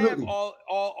didn't have absolutely.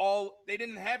 they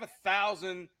didn't have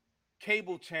 1,000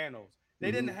 cable channels.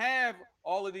 They didn't Hmm. have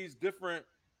all of these different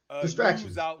news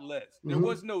Distractions. outlets. There Hmm.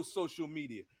 was no social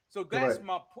media. So Correct.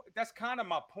 that's kind of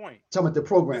my point. Talking about the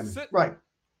programming, right?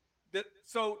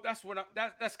 So that's what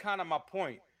that's kind of my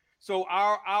point. So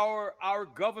our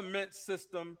government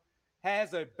system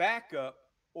has a backup,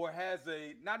 or has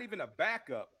a not even a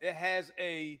backup. It has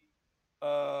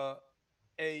uh,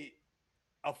 a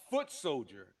a foot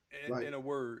soldier, Right. in a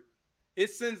word. It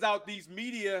sends out these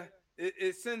media.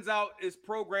 It sends out its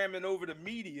programming over the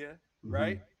media, Hmm.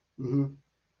 right? Hmm.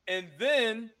 And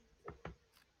then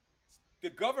the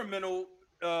governmental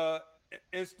uh,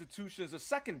 institutions are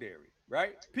secondary,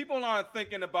 right? People aren't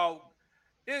thinking about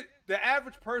it. The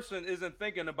average person isn't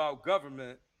thinking about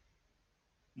government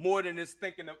more than he's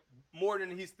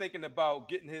thinking about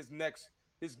getting his next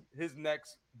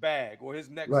bag, or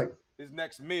Right. his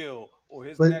next meal, or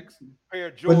his But next pair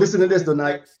of but listen to Jordans, or this though, his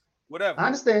Knight. next whatever. I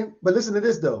understand, but listen to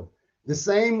this though. The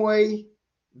same way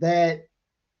that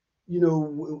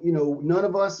none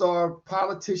of us are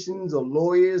politicians or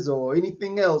lawyers or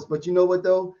anything else, but you know what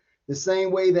though? The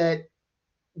same way that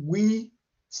we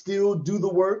still do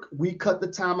the work, we cut the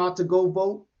time out to go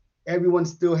vote, everyone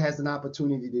still has an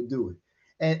opportunity to do it.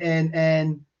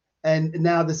 And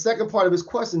now the second part of his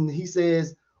question, he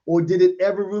says, or did it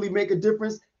ever really make a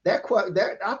difference? That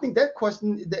I think that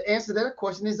question, the answer to that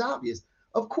question is obvious.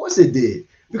 Of course it did,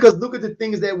 because look at the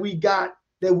things that we got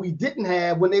that we didn't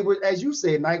have when they were, as you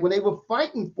said, Mike, when they were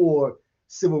fighting for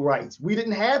civil rights. We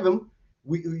didn't have them.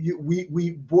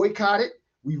 We boycotted.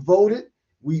 We voted.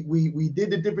 We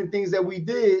did the different things that we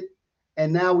did,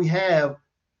 and now we have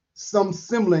some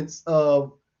semblance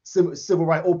of civil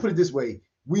rights. Or put it this way,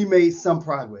 we made some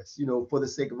progress, for the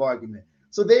sake of argument.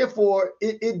 So therefore,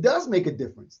 it does make a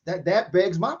difference. That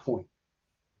begs my point.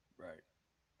 Right.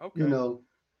 Okay.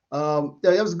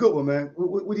 That was a good one, man.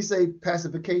 What do you say?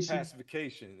 Pacification.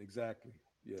 Pacification. Exactly.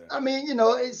 Yeah. I mean,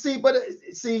 see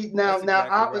now, That's exactly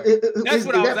right. That's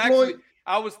what I was actually.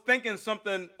 I was thinking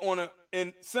something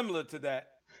in similar to that.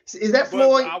 Is that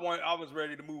Floyd? I was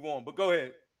ready to move on, but go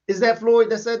ahead. Is that Floyd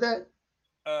that said that?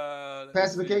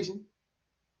 Pacification.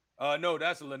 No,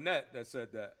 that's Lynette that said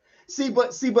that.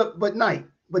 But Knight.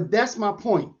 But that's my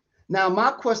point. Now,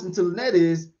 my question to Lynette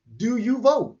is: do you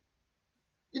vote?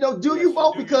 Do you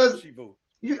vote? Because she votes.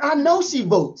 I know she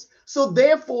votes. So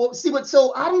therefore,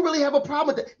 so I don't really have a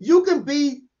problem with that. You can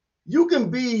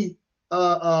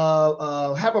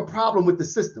have a problem with the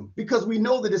system because we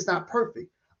know that it's not perfect.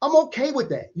 I'm okay with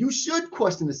that. You should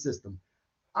question the system.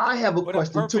 I have a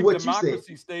question to what you said.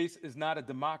 Democracy states is not a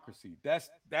democracy. That's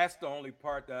the only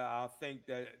part that I think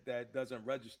that doesn't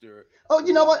register. Oh,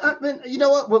 you know what?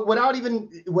 Without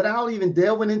even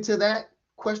delving into that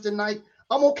question, Knight,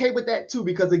 I'm okay with that too,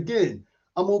 because again,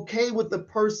 I'm okay with the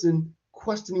person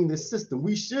questioning the system.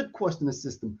 We should question the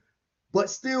system,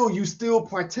 but you still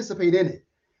participate in it.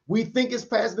 We think it's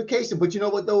pacification, but you know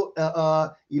what though?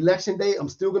 Election day, I'm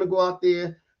still gonna go out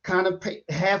there, kind of pay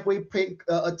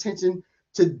attention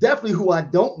to definitely who I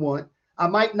don't want. I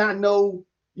might not know,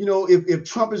 if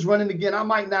Trump is running again, I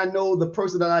might not know the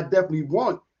person that I definitely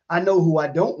want. I know who I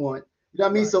don't want. You know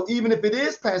what I mean? Right. So even if it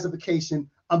is pacification,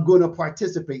 I'm going to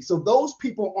participate. So those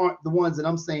people aren't the ones that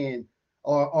I'm saying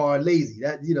are lazy.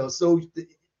 So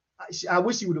I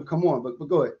wish you would have come on, but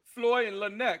go ahead. Floyd and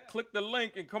Lynette, click the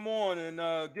link and come on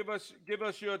and give us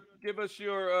your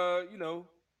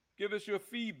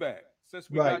feedback since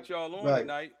we got y'all on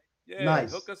tonight. Yeah,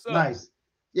 nice. Hook us up. Nice.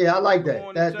 Yeah, I like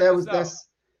that.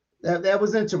 That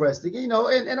was interesting. And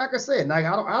like I said, I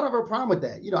don't have a problem with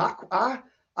that.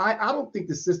 I don't think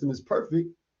the system is perfect,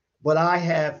 but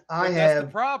that's the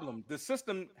problem. The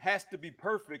system has to be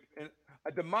perfect, and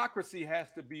a democracy has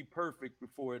to be perfect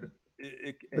before it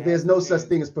but there's no such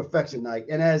thing as perfection,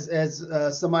 Nike. And as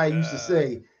somebody used to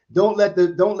say, don't let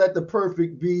the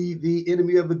perfect be the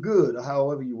enemy of the good, or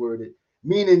however you word it.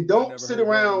 Meaning, don't sit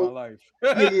around.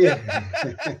 Yeah.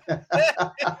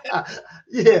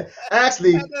 Yeah.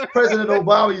 Actually, President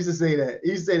Obama used to say that. He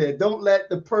used to say that. Don't let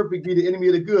the perfect be the enemy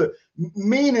of the good.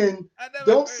 Meaning,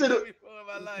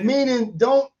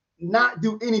 don't not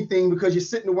do anything because you're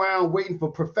sitting around waiting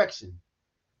for perfection.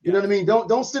 You know what I mean?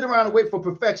 Don't sit around and wait for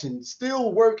perfection.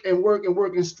 Still work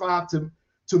and strive to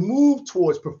move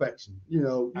towards perfection.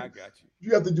 I got you.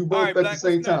 You have to do both at the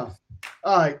same time.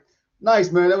 All right.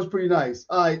 Nice, man. That was pretty nice.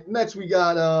 All right. Next, we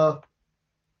got, let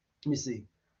me see.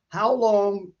 How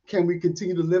long can we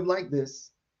continue to live like this?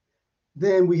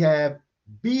 Then we have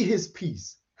be his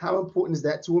peace. How important is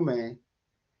that to a man?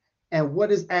 And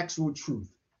what is actual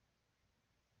truth?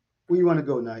 Where you want to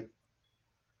go, Knight?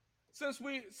 Since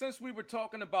we were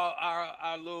talking about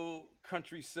our little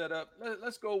country setup,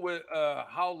 let's go with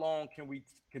how long can we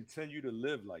continue to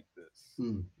live like this?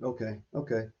 Okay.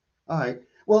 All right.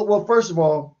 Well, first of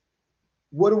all,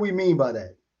 what do we mean by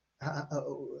that?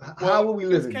 How are we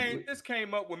living? This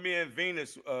came up when me and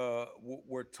Venus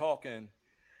were talking,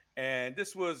 and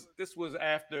this was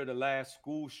after the last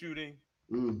school shooting.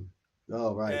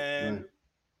 Oh, right. And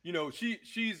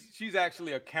she's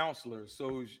actually a counselor,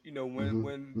 so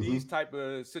when these type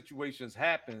of situations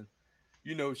happen,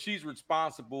 she's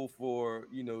responsible for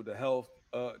the health,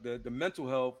 the mental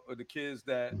health of the kids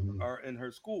that are in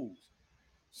her schools.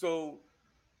 So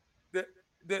the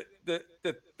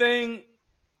thing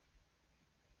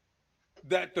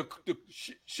that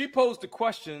she posed the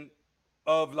question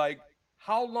of, like,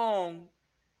 how long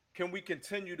can we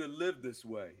continue to live this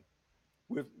way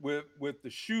with the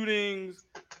shootings,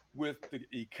 with the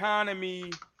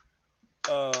economy,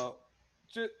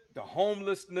 just the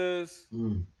homelessness,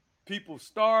 people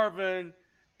starving,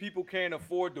 people can't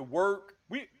afford to work.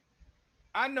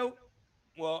 I know.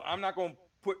 Well, I'm not going to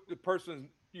put the person's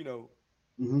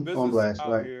business on blast, out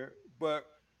right here, but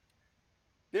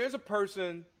there's a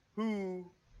person who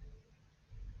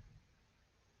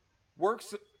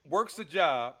works a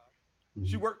job.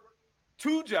 She worked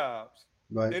 2 jobs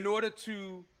in order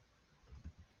to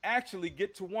actually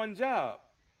get to one job.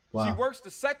 She Wow. works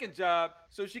the second job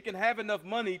so she can have enough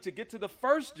money to get to the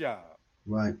first job.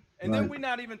 Right. And then Right. we're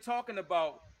not even talking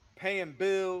about paying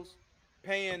bills,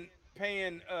 paying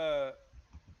Putting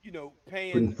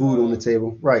paying food on the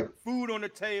table. Right. food on the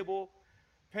table.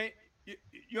 Pay, you,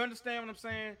 you understand what I'm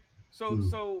saying? So Mm.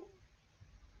 so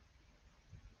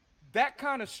that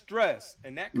kind of stress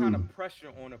and that kind Mm. of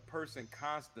pressure on a person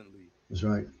constantly That's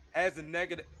right. has a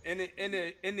negative in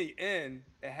the end,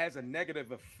 it has a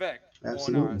negative effect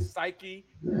on our Absolutely. psyche,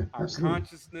 Yeah. our Absolutely.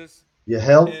 consciousness, Your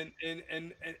health.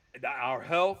 and our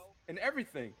health and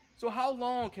everything. So how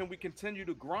long can we continue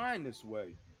to grind this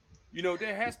way?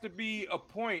 There has to be a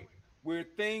point where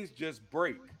things just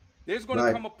break. There's going to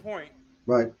Right. come a point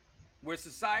Right. where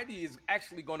society is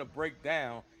actually going to break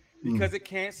down Mm. because it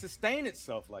can't sustain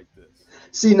itself like this.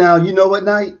 See, now, you know what,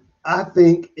 Knight? I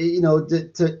think,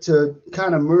 to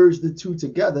kind of merge the two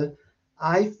together,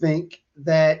 I think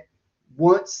that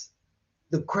once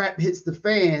the crap hits the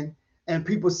fan and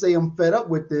people say, I'm fed up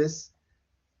with this,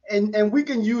 and we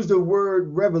can use the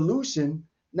word revolution.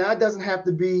 Now, it doesn't have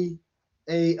to be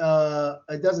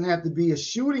a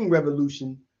shooting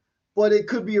revolution, but it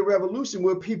could be a revolution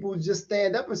where people just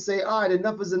stand up and say, all right,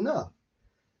 enough is enough.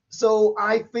 So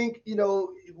I think,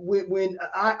 when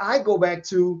I go back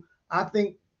to, I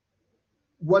think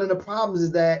one of the problems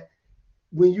is that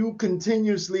when you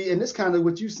continuously, and this kind of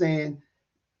what you're saying,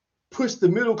 push the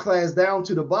middle class down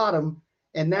to the bottom,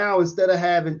 and now instead of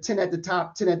having 10 at the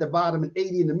top, 10 at the bottom, and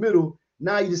 80 in the middle,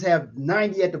 now you just have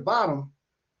 90 at the bottom.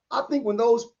 I think when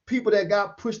those people that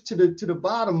got pushed to the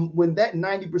bottom, when that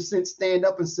 90% stand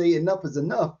up and say enough is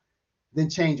enough, then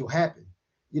change will happen.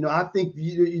 I think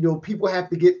people have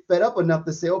to get fed up enough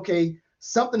to say, okay,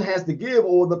 something has to give,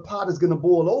 or the pot is going to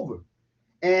boil over.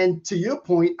 And to your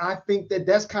point, I think that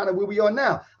that's kind of where we are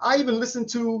now. I even listened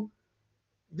to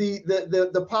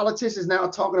the politicians now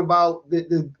talking about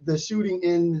the shooting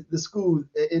in the school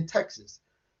in Texas.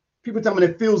 People telling me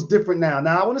it feels different now.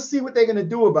 Now I want to see what they're going to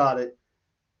do about it.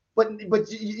 But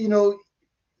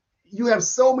you have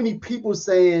so many people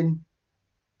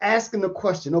asking the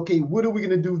question, okay, what are we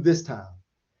going to do this time?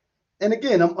 And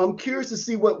again, I'm curious to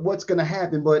see what's going to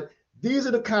happen. But these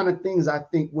are the kind of things I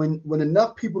think when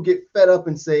enough people get fed up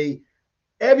and say,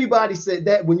 everybody said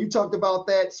that when you talked about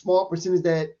that small percentage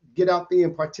that get out there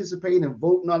and participate and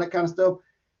vote and all that kind of stuff,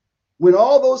 when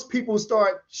all those people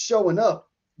start showing up,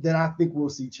 then I think we'll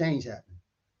see change happen.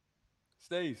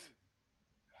 Stace,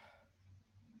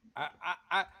 I, I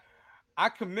I I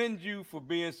commend you for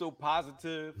being so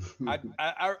positive. I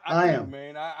I do, am.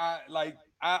 man.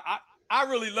 I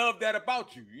really love that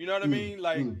about you. You know what I Mm, mean?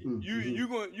 Like mm, mm, mm.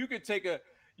 you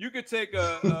could take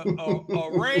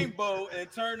a rainbow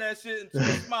and turn that shit into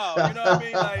a smile. You know what I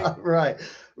mean? Like Right,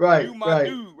 right, you my right,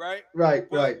 dude, right? right,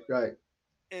 But right, right.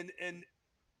 in in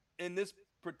in this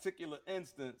particular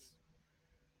instance,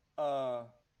 uh,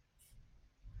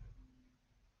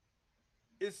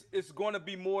 it's going to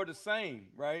be more the same,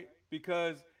 right?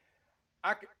 Because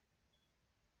I c-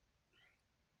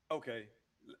 okay,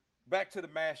 back to the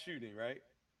mass shooting, right?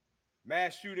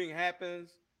 Mass shooting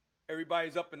happens,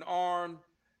 everybody's up in arms,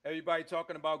 everybody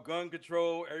talking about gun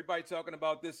control, everybody talking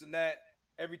about this and that,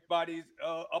 everybody's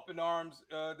up in arms,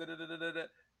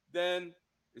 then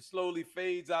it slowly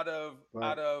fades Right,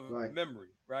 out of right, memory,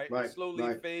 right? It right, slowly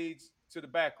right, fades to the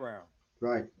background.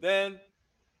 right. Then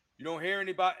you don't hear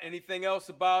anything else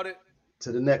about it.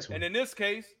 To the next And one. in this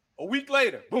case, a week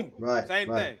later, boom, Right, same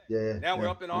right. thing. Yeah, Now we're yeah,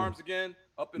 up in yeah. arms again,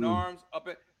 up in Mm. arms, up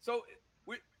in. So,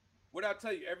 we, what I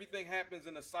tell you, everything happens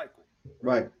in a cycle,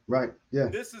 right? Right, right. Yeah.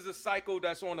 This is a cycle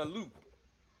that's on a loop.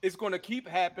 It's going to keep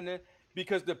happening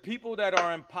because the people that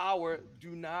are in power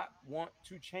do not want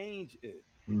to change it.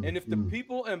 Mm, And if the mm,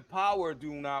 people in power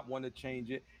do not want to change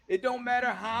it, it don't matter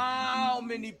how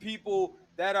many people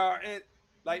that are in,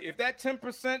 like if that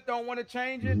 10% don't want to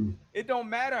change it, mm, it don't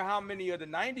matter how many of the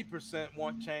 90%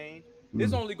 want change.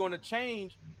 It's mm. only going to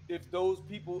change if those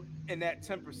people in that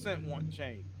 10% want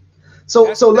change. So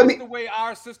That's so let that's me the way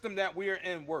our system that we're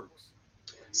in works.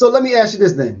 so let me ask you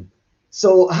this then.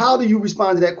 So how do you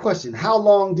respond to that question? How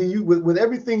long do you, with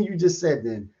everything you just said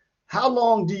then, how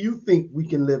long do you think we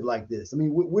can live like this? I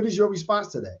mean, what is your response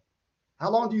to that? How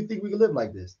long do you think we can live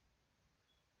like this?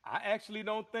 I actually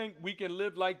don't think we can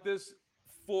live like this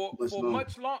Much for longer.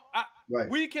 much long. Right.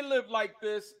 We can live like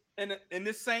this in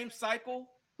this same cycle.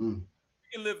 Mm,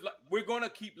 We can live like we're gonna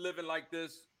keep living like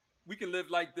this. We can live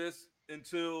like this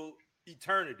until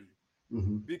eternity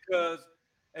hmm. because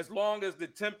as long as the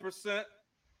 10%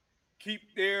 keep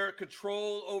their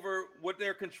control over what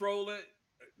they're controlling,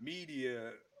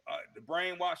 media, the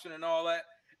brainwashing and all that,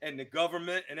 and the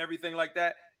government and everything like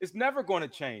that, it's never going to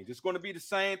change. It's going to be the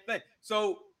same thing.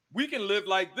 So we can live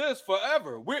like this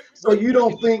forever. So you we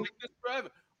don't can live think like this forever.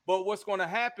 But what's going to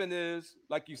happen is,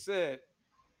 like you said,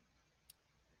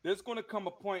 there's going to come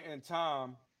a point in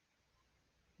time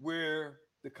where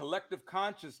the collective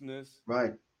consciousness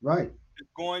right, right. is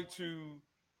going to,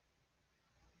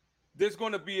 there's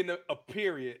going to be a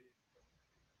period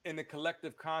in the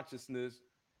collective consciousness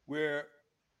where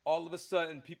all of a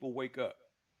sudden people wake up.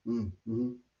 Mm-hmm,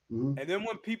 mm-hmm, And then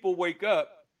when people wake up,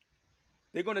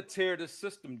 they're going to tear the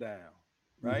system down,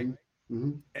 right? mm-hmm,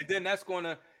 mm-hmm. And then that's going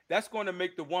to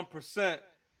make the 1%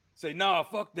 say, "Nah,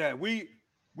 fuck that. We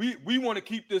want to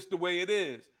keep this the way it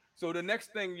is." So the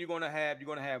next thing you're going to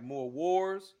have more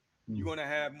wars. You're going to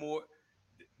have more.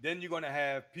 Then you're going to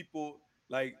have people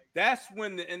like, that's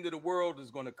when the end of the world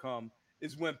is going to come.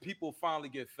 Is when people finally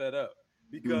get fed up,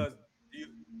 because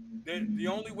the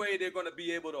only way they're going to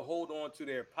be able to hold on to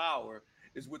their power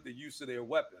is with the use of their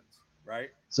weapons, right?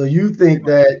 So you think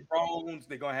that Drones,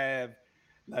 they're gonna have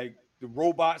like the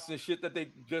robots and shit that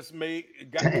they just damn.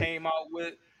 came out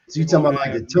with. So you They're talking gonna about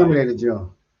like have the Terminator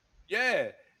jump? yeah,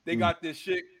 they got this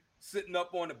shit sitting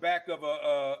up on the back of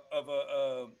a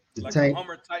The like tank, a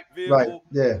Hummer type right? vehicle,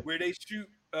 Yeah. where they shoot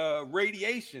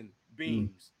radiation Mm.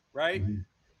 beams, right? Mm-hmm.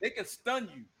 They can stun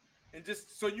you and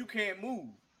just so you can't move.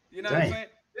 You know what I'm Damn. saying?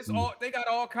 It's all, they got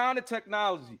all kind of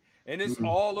technology, and it's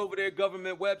all over their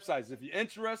government websites. If you're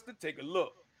interested, take a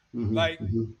look. Mm-hmm. Like,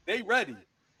 Mm-hmm. they ready.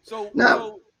 So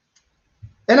Now,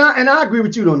 and I agree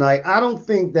with you, though, Knight. I don't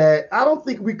think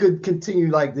we could continue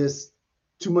like this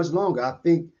too much longer. I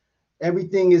think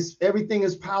everything is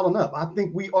piling up. I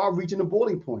think we are reaching a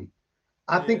boiling point.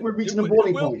 I think we're reaching a it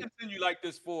boiling will point. continue like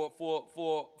this for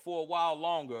a while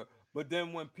longer. But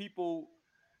then when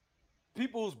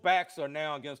people's backs are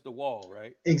now against the wall,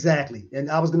 right? Exactly.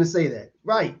 And I was going to say that.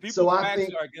 Right. So People's I backs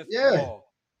think, are against the yeah.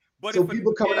 wall. But So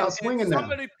people coming out swinging some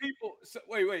now. of the people,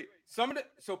 wait,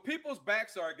 so people's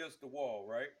backs are against the wall,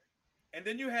 right? And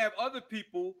then you have other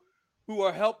people who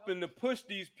are helping to push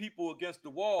these people against the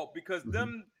wall, because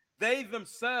they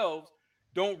themselves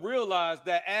don't realize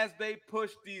that as they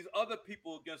push these other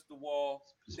people against the wall,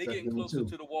 they getting closer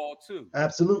to the wall too.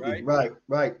 Absolutely. Right?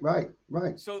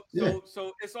 Right. So Yeah.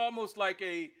 it's almost like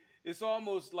a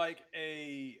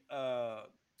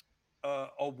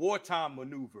wartime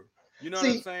maneuver. You know what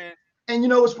I'm See, saying? and you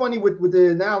know what's funny with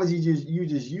the analogy you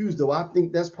just used, though, I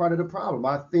think that's part of the problem.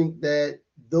 I think that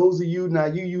those of you, now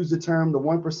you use the term the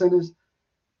 1%ers,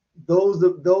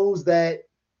 those that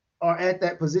are at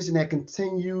that position that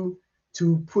continue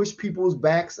to push people's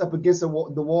backs up against the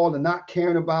wall and not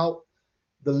caring about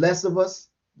the less of us,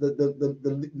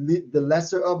 the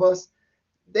lesser of us,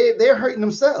 they're hurting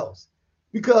themselves,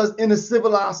 because in a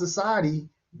civilized society,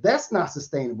 that's not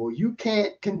sustainable. You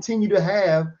can't continue to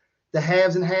have the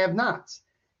haves and have-nots.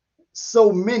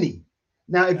 So many.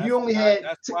 Now, if you only had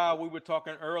that's why we were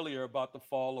talking earlier about the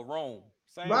fall of Rome.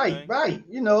 Same thing. right.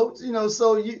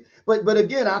 So but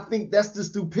again, I think that's the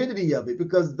stupidity of it,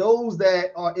 because those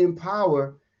that are in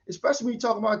power, especially when you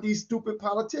talk about these stupid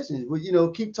politicians,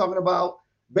 keep talking about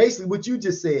basically what you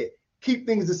just said, keep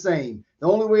things the same. The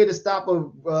only way to stop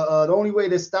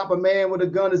a man with a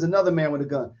gun is another man with a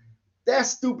gun.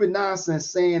 That's stupid nonsense,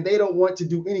 saying they don't want to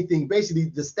do anything. Basically,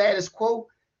 the status quo,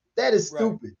 that is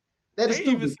stupid. That is They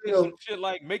stupid. even say some shit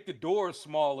like make the doors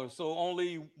smaller so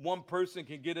only one person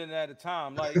can get in at a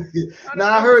time. Like,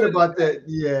 now I heard about that.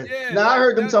 Yeah. Now I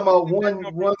heard them talking about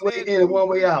one way in and one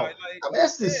way out. I mean,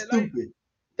 that's just stupid.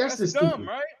 That's just dumb, stupid.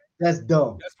 right? That's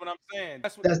dumb. That's what I'm saying.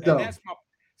 That's dumb.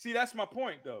 That's my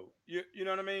point, though. You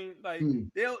know what I mean? Like,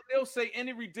 they'll say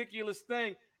any ridiculous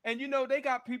thing, and they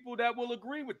got people that will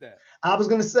agree with that. I was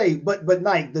gonna say, but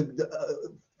Knight,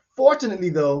 fortunately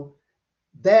though,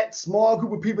 that small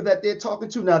group of people that they're talking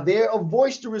to now, they're a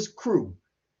boisterous crew.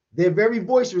 They're very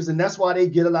boisterous, and that's why they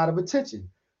get a lot of attention.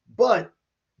 But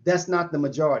that's not the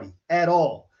majority at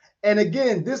all. And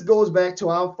again, this goes back to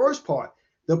our first part.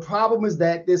 The problem is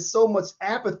that there's so much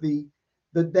apathy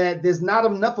that there's not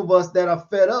enough of us that are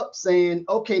fed up saying,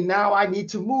 okay, now I need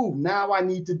to move. Now I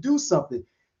need to do something.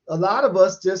 A lot of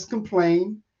us just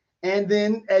complain, and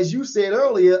then, as you said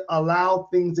earlier, allow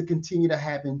things to continue to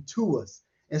happen to us.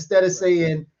 Instead of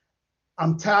saying,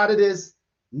 I'm tired of this.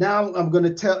 Now I'm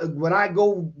going to when I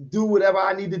go do whatever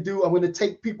I need to do, I'm going to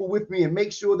take people with me and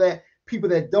make sure that people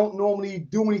that don't normally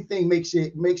do anything, make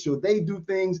sure they do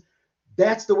things.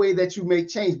 That's the way that you make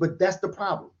change. But that's the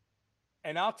problem.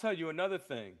 And I'll tell you another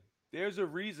thing. There's a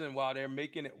reason why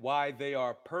they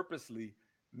are purposely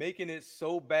making it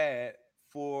so bad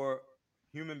for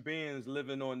human beings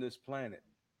living on this planet.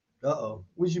 Uh-oh.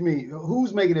 What you mean?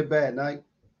 Who's making it bad, Knight?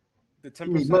 The 10%.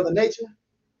 You mean Mother Nature?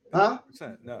 Huh?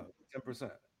 10%. No, 10%.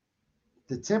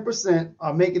 the 10%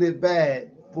 are making it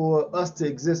bad for us to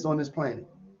exist on this planet.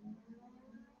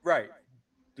 Right.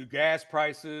 The gas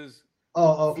prices,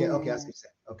 Oh, okay, okay, I see what food, you're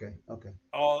saying. Okay, okay.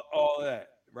 all that,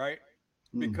 right?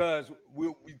 Mm, Because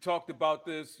we talked about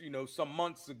this, some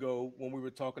months ago when we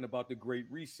were talking about the Great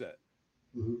Reset.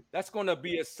 mm-hmm, That's going to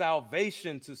be a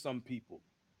salvation to some people,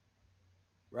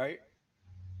 right?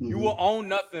 You mm-hmm, will own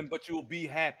nothing, but you will be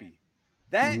happy.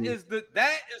 mm-hmm, That is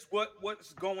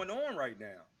what's going on right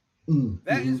now.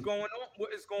 That mm-hmm, is going on.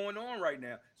 What is going on right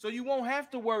now? So you won't have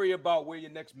to worry about where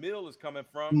your next meal is coming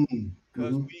from, mm-hmm,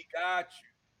 because mm-hmm. we got you.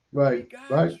 Right, We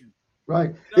got right, you. right.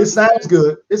 You know It what I'm sounds saying?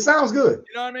 good. It sounds good.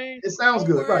 You know what I mean? It sounds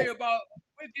Don't good. Right, worry about.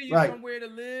 We'll give you right, somewhere to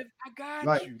live. I got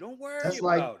right. you. Don't worry That's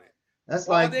like about it. that's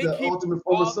While like they the keep ultimate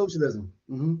form of while socialism.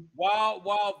 Mm-hmm.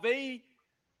 while they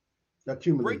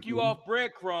Accumulate. break you off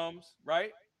breadcrumbs,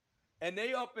 right? And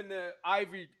they up in the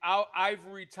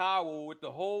ivory tower with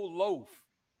the whole loaf.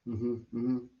 Mm-hmm,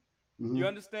 mm-hmm, mm-hmm. You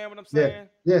understand what I'm Yeah, saying?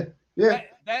 yeah, yeah.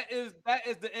 That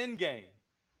is the end game.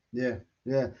 Yeah,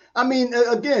 yeah. I mean,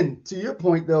 again, to your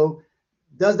point though,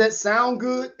 does that sound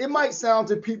good? It might sound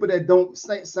to people that don't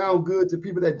No, sound good to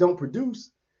people that don't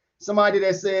produce. Somebody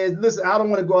that says, "Listen, I don't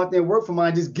want to go out there and work for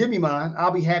mine. Just give me mine.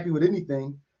 I'll be happy with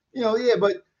anything." yeah. Yeah.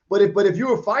 But if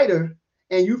you're a fighter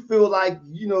and you feel like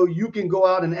you can go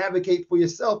out and advocate for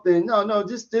yourself, then no,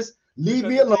 just leave Because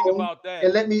me the thing alone about that,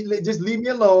 and just leave me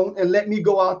alone and let me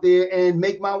go out there and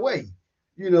make my way.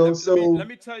 let So.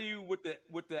 me tell you what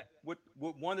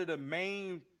one of the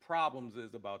main problems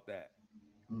is about that.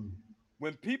 Mm,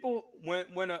 When people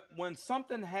when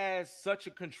something has such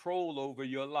a control over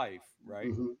your life,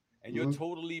 right? mhm, And you're mhm.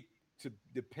 totally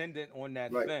dependent on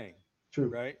that Right. thing, True.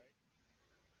 right?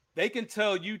 They can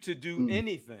tell you to do Mm.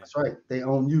 anything, That's right. They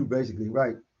own you basically.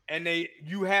 Right. and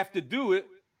you have to do it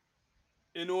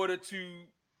in order to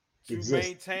Exist.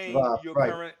 maintain Survive. your Right.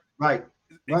 current Right.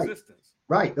 Right. existence,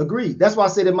 Right. Agreed. That's why I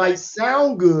said it might right?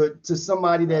 sound good to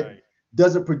somebody that Right.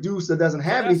 doesn't produce or doesn't So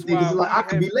have that's anything. Because why it's like we I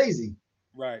could have be lazy.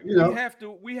 right. You know.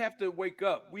 We have to wake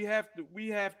up. We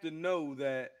have to know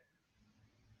that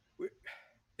we,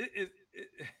 it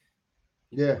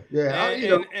Yeah.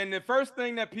 Yeah. and the first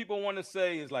thing that people want to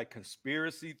say is like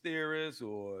conspiracy theorists,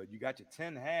 or you got your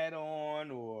tin hat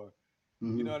on, or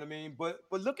you know Hmm. what I mean. But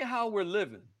look at how we're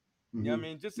living. You know what Hmm. I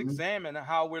mean? Just Hmm. examine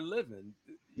how we're living.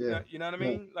 Yeah. You know what I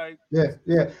Yeah. mean? Like Yeah.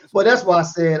 Yeah. it's But that's why I crazy.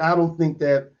 said I don't think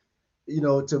that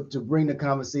to bring the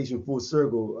conversation full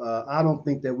circle, I don't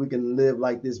think that we can live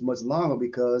like this much longer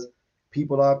because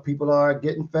people are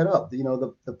getting fed up.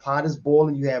 The pot is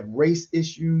boiling. You have race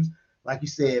issues, like you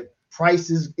Right. said,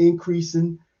 prices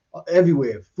increasing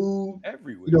everywhere. Food,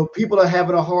 Everywhere. people are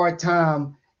having a hard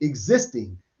time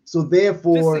existing. So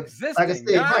Just therefore, like I existing,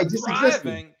 said, not right, just existing.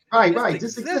 thriving, Right, just right,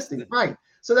 just existing. existing. Right.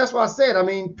 So that's why I said, I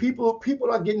mean, people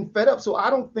are getting fed up. So I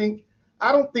don't think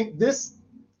this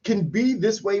can be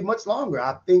this way much longer.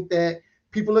 I think that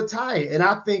people are tired, and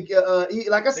I think,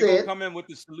 like I They're gonna said, come in with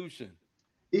the solution.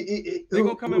 They're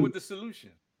gonna who, come in with the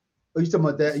solution. are you talking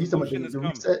about The that? You talking about solution the, is the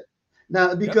coming. reset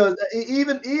now? Yep. Because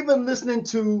even listening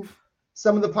to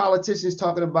some of the politicians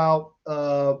talking about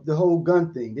the whole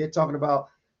gun thing, they're talking about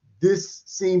this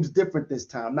seems different this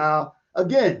time. Now,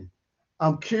 again,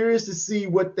 I'm curious to see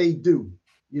what they do.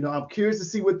 I'm curious to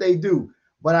see what they do.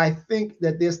 But I think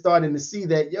that they're starting to see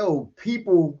that,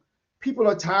 people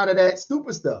are tired of that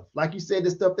stupid stuff. Like you said,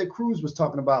 the stuff that Cruz was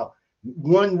talking about,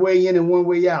 one way in and one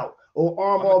way out, or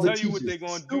arm I'm gonna all the tell you what teachers. they're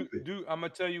gonna Stupid. I'm gonna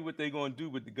tell you what they're gonna do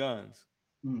with the guns.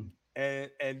 Mm,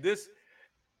 And this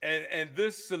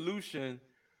this solution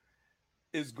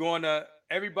is gonna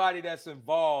everybody that's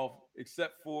involved,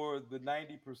 except for the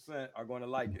 90%, are gonna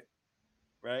like it,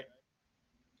 right?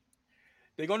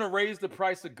 They're gonna raise the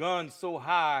price of guns so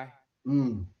high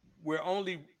mm. where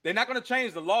only they're not gonna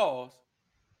change the laws,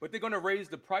 but they're gonna raise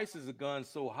the prices of guns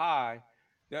so high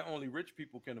that only rich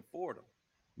people can afford them,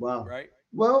 Wow. right?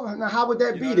 Well, now how would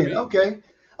that You know be what I then? mean? Okay.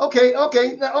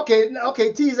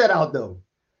 Tease that out though.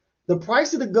 The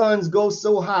price of the guns goes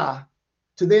so high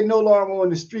to they're no longer on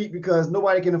the street because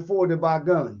nobody can afford to buy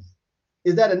guns.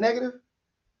 Is that a negative?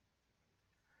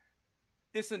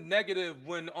 It's a negative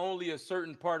when only a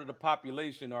certain part of the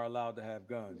population are allowed to have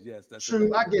guns. Yes, that's a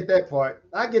True, I negative. get that part.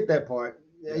 I get that part.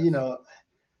 Yes.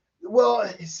 Well,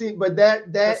 see, but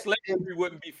that But that slavery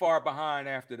wouldn't be far behind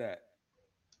after that.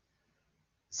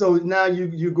 so now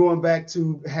you're going back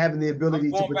to having the I'm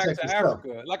ability to going back protect to yourself.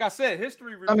 Africa. Like I said,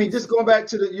 history I mean, repeats just going itself. back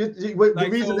to the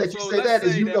Like reason that you so say let's that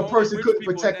is say that a only person rich couldn't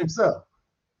people protect himself.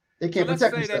 They so can't let's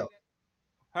protect say that themselves.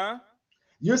 huh?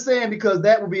 You're saying because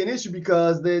that would be an issue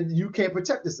because then you can't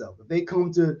protect yourself. If they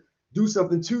come to do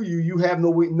something to you, you have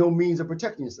no means of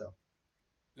protecting yourself.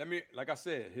 like I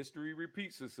said, history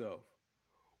repeats itself.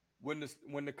 When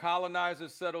the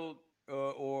colonizers settled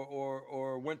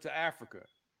or went to Africa,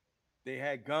 they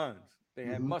had guns, they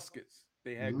had Mm-hmm. muskets,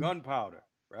 they had Mm-hmm. gunpowder,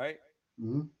 right?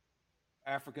 Mm-hmm.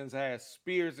 Africans had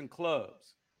spears and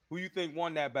clubs. Who you think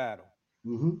won that battle,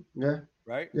 Mm-hmm. Yeah.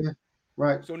 right? Yeah.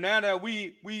 Right. So now that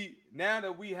we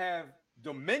have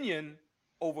dominion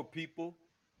over people,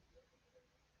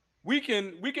 we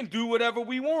can do whatever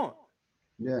we want.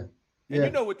 Yeah. And you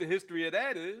Yeah. know what the history of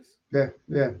that is. Yeah.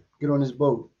 Yeah. Get on this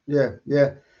boat. Yeah.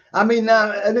 Yeah. I mean,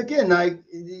 now, and again, like,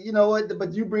 you know what?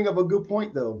 But you bring up a good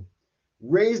point, though.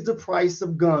 Raise the price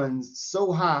of guns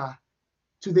so high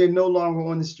to they're no longer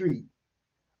on the street.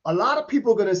 A lot of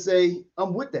people are going to say,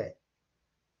 I'm with that.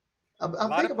 A I'm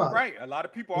lot think of about it. right, a lot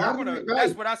of people A are lot of gonna. people,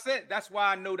 That's right. what I said. That's why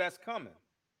I know that's coming.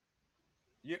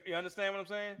 You understand what I'm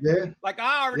saying? Yeah. Like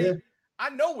Yeah. I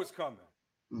know what's coming.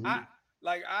 I Mm-hmm.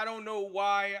 I don't know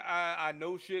why I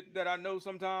know shit that I know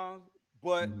sometimes,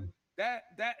 but Mm-hmm.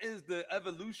 that is the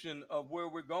evolution of where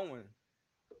we're going.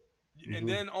 And Mm-hmm.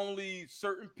 then only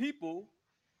certain people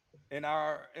in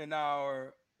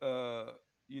our uh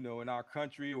in our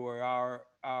country or our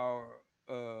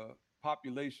uh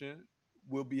population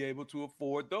will be able to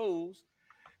afford those,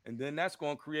 and then that's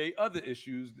going to create other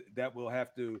issues that will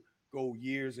have to go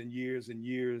years and years and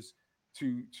years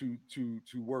to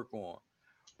work on.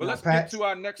 But Now, let's get Pat, to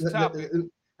our next let, let- topic. let-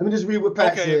 let me just read what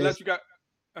Pat Okay, says. unless you got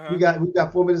We uh-huh. got we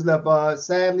got 4 minutes left.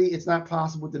 Sadly, it's not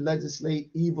possible to legislate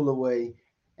evil away,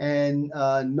 and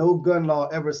no gun law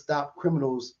ever stopped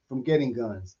criminals from getting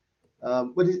guns.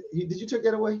 Did you take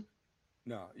that away?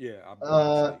 No, yeah, I brought it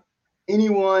to Uh, sleep.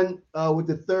 Anyone with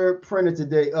the third printer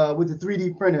today, with the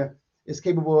 3D printer, is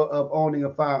capable of owning a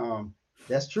firearm.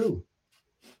 That's true.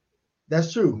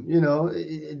 That's true. You know,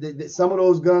 some of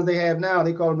those guns they have now,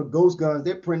 they call them the ghost guns.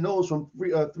 They print those from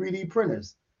 3D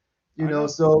printers. You I know, know.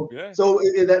 so Yeah.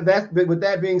 but with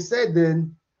that being said,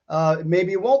 then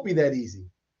maybe it won't be that easy.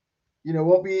 You know,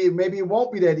 won't be maybe it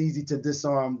won't be that easy to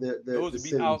disarm Those the would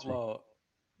be citizenry. outlawed.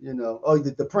 You know, oh,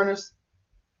 the printers.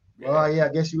 Yeah. Well, yeah, I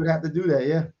guess you would have to do that.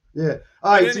 Yeah, yeah.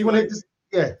 All But right, so you want to anyway, hit this?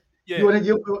 Yeah, you yeah. want to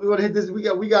hit this?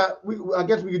 I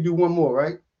guess we could do one more,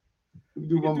 right? We can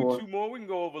do We can one do more. two more. We can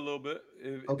go over a little bit.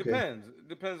 It Okay, depends. It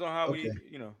depends on how okay. we.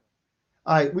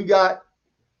 All right, we got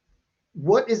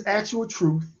what is actual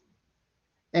truth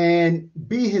and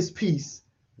be his peace.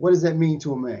 What does that mean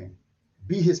to a man?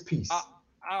 Be his I peace.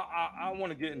 I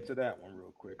want to get into that one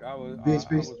real quick. I was Be his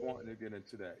I peace. was wanting to get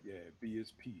into that. Yeah, be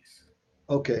his peace.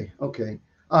 Okay, okay.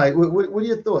 All right. What are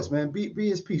your thoughts, man? Be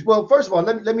his peace. Well, first of all,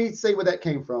 let me say where that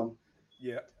came from.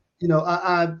 Yeah. You know,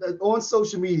 I on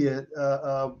social media,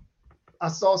 I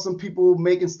saw some people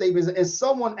making statements, and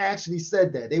someone actually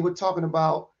said that they were talking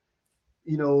about,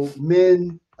 you know,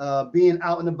 men being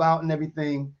out and about and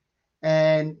everything,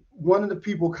 and one of the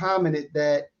people commented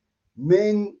that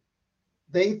men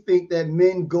they think that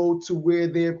men go to where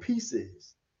their peace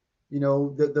is. You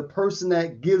know, the person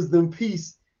that gives them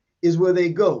peace is where they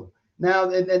go. Now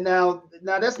and now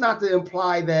that's not to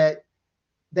imply that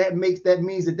that means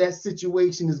that that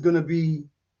situation is going to be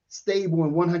stable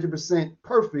and 100%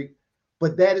 perfect,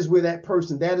 but that is where that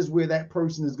person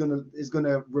is going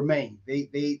to remain.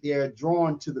 They are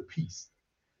drawn to the peace.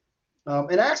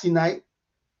 And actually, Knight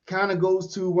kind of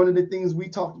goes to one of the things we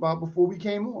talked about before we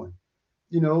came on.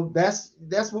 You know, that's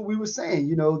what we were saying.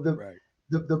 You know, Right.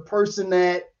 the person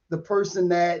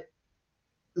that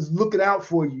is looking out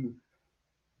for you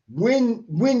when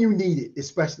you need it,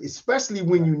 especially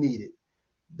when Right. you need it.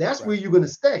 That's where Right. you're gonna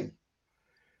stay.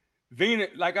 Venus,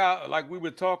 like we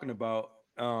were talking about.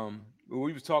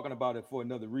 We was talking about it for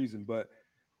another reason, but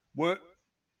when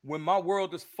when my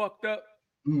world is fucked up,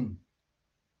 Mm,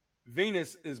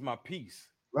 Venus is my peace.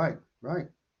 right, right.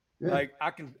 Yeah. Like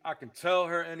I can tell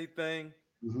her anything.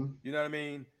 Mm-hmm, You know what I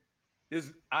mean?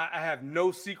 I have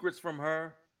no secrets from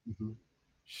her. mm-hmm,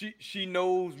 She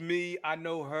knows me. I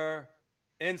know her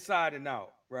inside and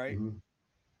out. Right? mm-hmm.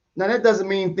 Now that doesn't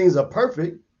mean things are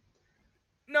perfect.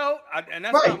 No, and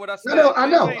that's not Right. what I No, no, said. I Things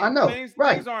know, ain't I know. things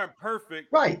Right, things aren't perfect,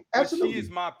 right. but she is Absolutely.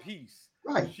 my peace.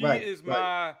 Right, She right, is right.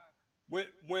 my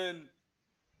when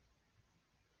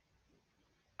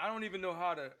I don't even know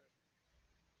how to,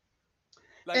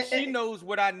 like, And, she and, knows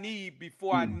what I need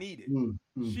before I mm, need it. mm,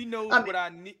 mm. She knows I mean, what I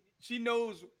need. She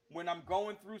knows when I'm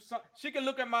going through something. She can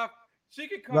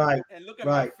come right, and look at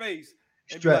my right. face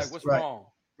and be like, Stress. "What's Right, wrong?"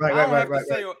 right, I right, don't right, have to right,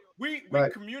 say right, it. We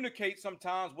right. communicate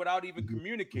sometimes without even Mhm, mhm.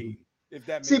 communicating, if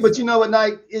that See, makes but you know sense. what,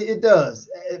 Nike, it does.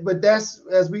 But that's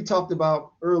as we talked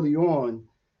about early on.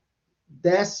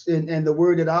 That's and the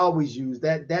word that I always use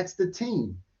that's the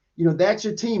team. You know, that's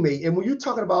your teammate. And when you're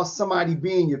talking about somebody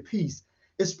being your piece,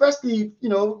 especially,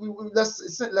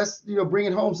 let's bring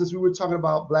it home since we were talking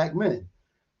about black men.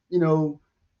 You know,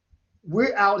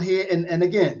 we're out here, and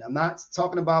again, I'm not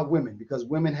talking about women because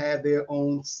women have their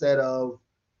own set of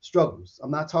struggles.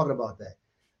 I'm not talking about that.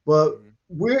 But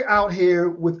we're out here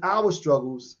with our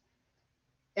struggles,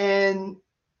 and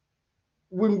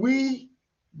when we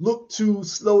look to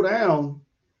slow down,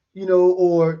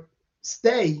 or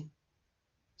stay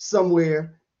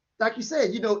somewhere, like you said,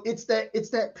 it's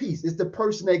that peace. It's the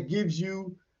person that gives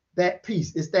you that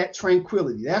peace. It's that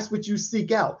tranquility. That's what you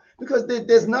seek out, because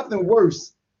there's nothing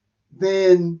worse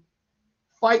than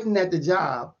fighting at the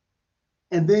job,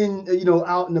 and then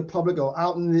out in the public or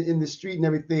out in the street and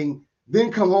everything, then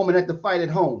come home and have to fight at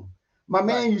home. My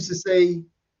man used to say,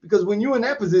 because when you're in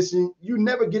that position, you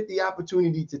never get the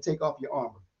opportunity to take off your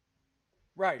armor.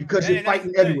 Right. Because you're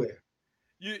fighting everywhere.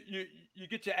 You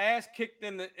get your ass kicked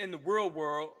in the real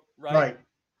world, right?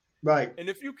 Right. And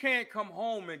if you can't come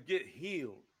home and get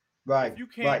healed, right? If you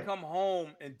can't come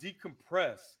home and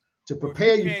decompress, to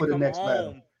prepare you for the next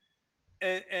battle,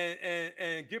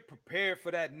 and get prepared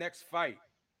for that next fight,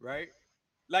 right?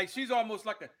 Like she's almost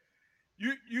like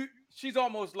she's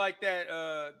almost like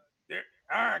that.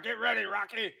 Get ready,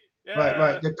 Rocky. Yeah,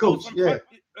 right. The coach, yeah.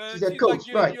 She's that coach,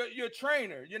 like your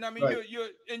trainer. You know what I mean? Right. You're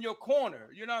in your corner.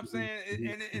 You know what I'm saying?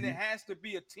 And it has to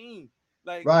be a team.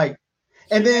 Like right.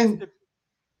 And then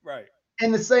right.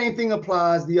 And the same thing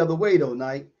applies the other way though,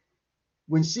 Knight.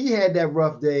 When she had that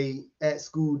rough day at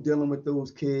school dealing with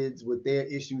those kids with their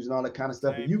issues and all that kind of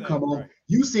stuff, and you come home,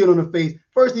 you see it on her face.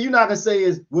 First thing you're not gonna say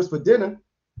is, "What's for dinner?"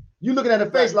 You looking at her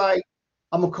face like,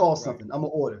 "I'm gonna call something. I'm gonna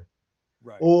order,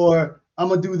 or I'm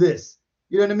gonna do this."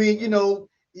 You know what I mean?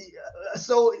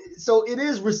 So it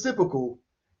is reciprocal,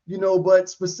 but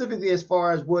specifically as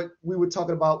far as what we were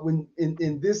talking about when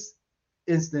in this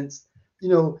instance,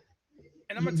 and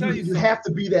I'm gonna tell you have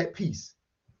to be that peace.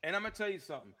 And I'm gonna tell you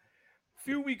something. A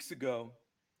few weeks ago,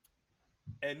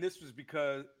 and this was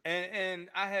because and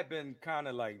I had been kind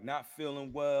of like not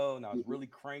feeling well, and I was really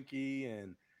cranky,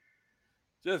 and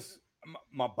just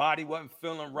my body wasn't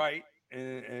feeling right,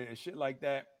 and shit like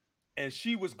that. And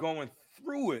she was going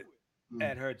through it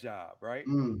at her job, right?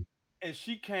 And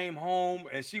she came home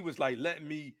and she was like, let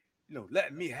me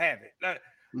have it.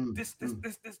 This.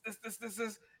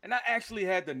 And I actually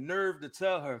had the nerve to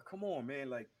tell her, come on, man,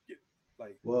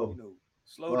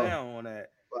 slow down on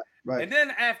that. Right. And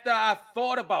then after I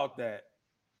thought about that,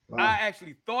 I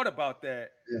actually thought about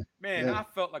that, man, I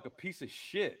felt like a piece of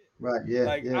shit. Right. Yeah.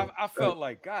 Like I felt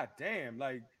like, God damn,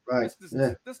 like this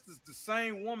is the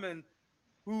same woman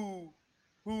who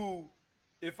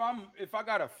if I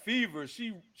got a fever,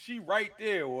 she right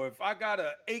there, or if I got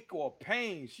a ache or a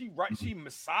pain, she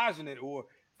massaging it, or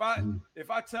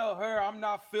if I tell her I'm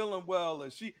not feeling well,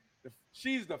 and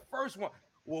she's the first one.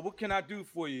 Well, what can I do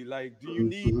for you? Like, do you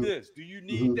need this? Do you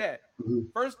need that?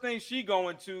 First thing she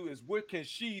going to is what can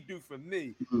she do for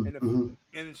me?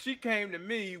 And she came to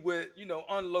me with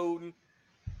unloading,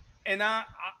 and I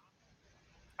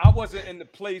wasn't in the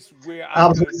place where I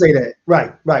was going to say that.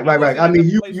 Right. I mean,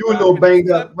 you were a little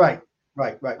banged up. Right.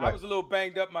 I was a little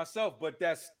banged up myself, but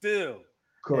that's still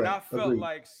correct. And I felt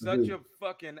like such a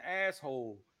fucking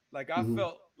asshole. Like I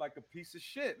felt like a piece of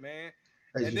shit, man.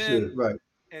 As should. Right.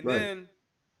 And then,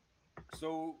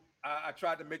 so I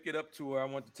tried to make it up to her. I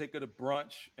wanted to take her to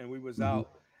brunch, and we was out.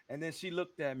 And then she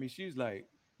looked at me. She was like,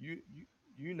 "You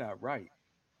not right."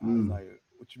 I was like,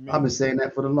 "What you mean?" I've been saying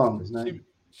that for the longest, man.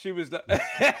 She was like,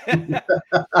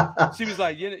 she was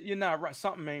like, "You're not right.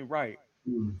 Something ain't right."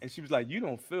 And she was like, "You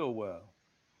don't feel well."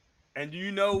 And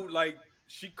like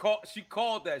she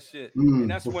called that shit, and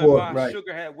that's when my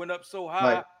sugar had went up so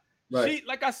high. Right. She,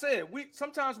 like I said,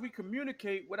 sometimes we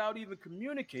communicate without even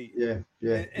communicating.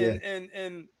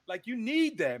 And like you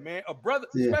need that, man. A brother,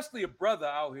 especially a brother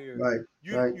out here.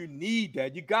 You need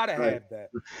that. You gotta have that.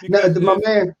 Now,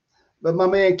 my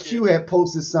man Q had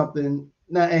posted something.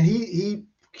 Now, and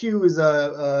Q is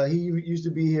he used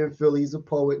to be here in Philly. He's a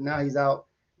poet. Now he's out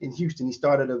in Houston. He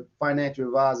started a financial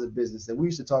advisor business, and we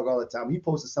used to talk all the time. He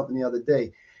posted something the other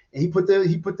day, and he put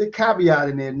the caveat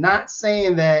in there, not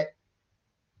saying that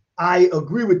I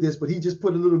agree with this, but he just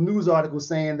put a little news article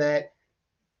saying that,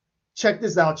 check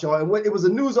this out, y'all. And it was a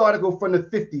news article from the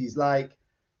 50s, like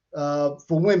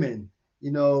for women,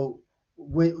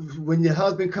 when your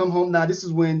husband come home. Now this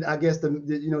is when I guess the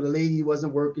lady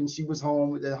wasn't working, she was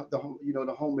home,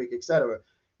 the homemaker, etc.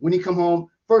 When he come home,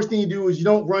 first thing you do is you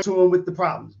don't run to him with the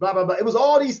problems, blah blah blah. It was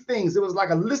all these things. It was like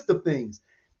a list of things.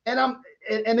 And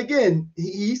again,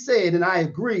 he said, and I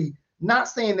agree, not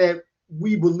saying that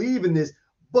we believe in this,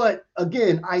 but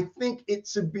again, I think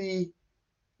it's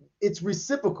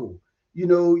reciprocal.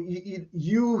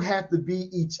 you have to be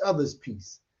each other's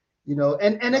piece, and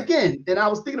Right. again, and I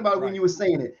was thinking about it when Right. you were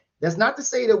saying it. That's not to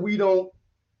say that we don't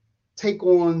take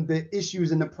on the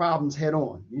issues and the problems head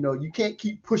on. You can't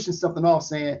keep pushing something off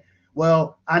saying,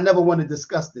 well, I never want to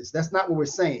discuss this. That's not what we're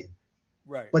saying.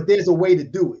 Right. But there's a way to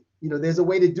do it. There's a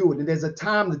way to do it, and there's a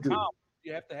time to do Calm. it.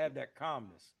 You have to have that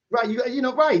calmness. Right.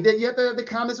 Right. That you have to have the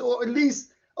comments, or at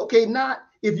least, okay, not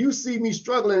if you see me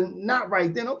struggling, not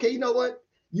right, then okay, you know what?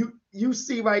 You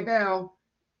see right now,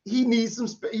 he needs some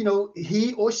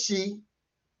he or she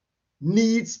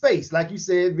needs space. Like you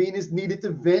said, Venus needed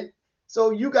to vent.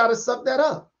 So you gotta suck that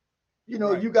up.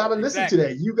 Right. You gotta listen to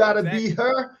Exactly. that. You gotta be Exactly.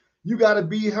 her, you gotta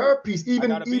be her piece, I even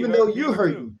gotta be even her though you're piece too.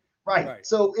 hurting. Right. Right.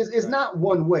 So it's Right. not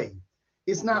one way.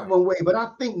 It's not Right. one way. But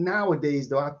I think nowadays,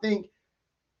 though, I think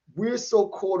we're so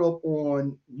caught up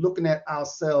on looking at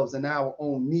ourselves and our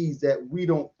own needs that we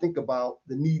don't think about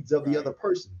the needs of the Right. other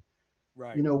person.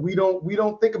 Right. We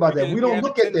don't think about that. We We don't have a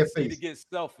look at their tendency to face. get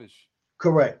selfish.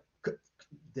 Correct.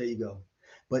 There you go.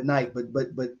 But Knight,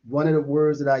 but one of the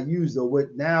words that I use though, what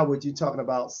you're talking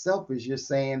about selfish, you're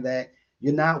saying that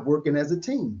you're not working as a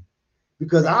team.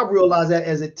 Because Right. I realize that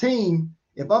as a team,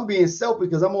 if I'm being selfish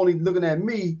because I'm only looking at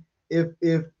me, if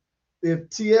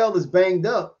TL is banged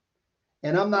up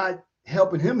and I'm not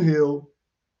helping him heal,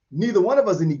 neither one of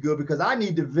us any good because I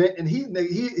need to vent and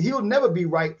he'll never be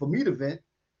right for me to vent.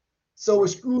 So it Right.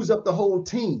 screws up the whole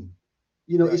team.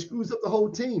 It Right. screws up the whole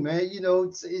team, man.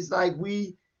 It's like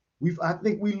I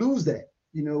think we lose that,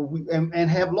 we Right. and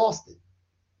have lost it,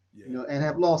 Yeah. and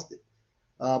have lost it.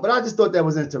 But I just thought that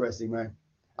was interesting, man.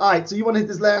 All right, so you want to hit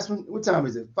this last one? What time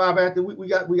is it? 5 after. We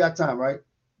got time, right?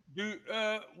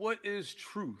 What is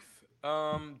truth?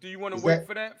 Do you want to Is wait that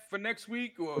for that for next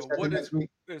week, push or that to next week?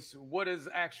 what is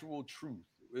actual truth?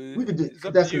 We could do It's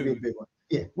up to that's gonna be a you. big one.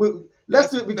 Yeah, Yeah,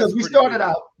 let's do it that's because a we pretty big started one.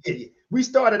 out. Yeah, we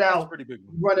started That's a out pretty big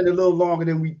one. running a little longer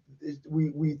than we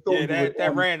thought Yeah, we would that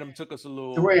on random took us a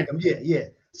little the over. random. Yeah, yeah. Yeah.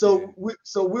 So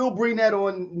we'll bring that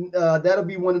on. That'll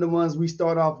be one of the ones we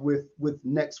start off with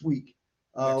next week.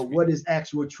 Next week. What is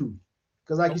actual truth?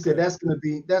 Because like you said,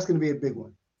 Okay. that's gonna be a big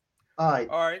one. All right.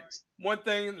 All right. One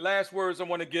thing, last words I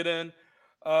want to get in.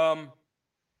 Um,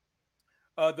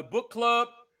 the book club.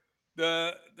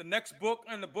 The next book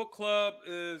in the book club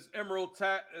is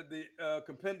the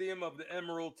Compendium of the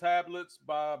Emerald Tablets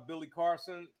by Billy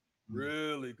Carson.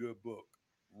 Really good book.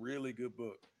 Really good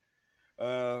book.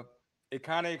 Uh, it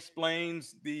kind of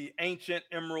explains the ancient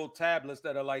emerald tablets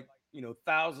that are like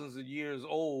thousands of years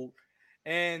old,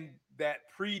 and that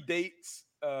predates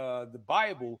the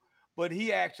Bible. But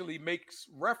he actually makes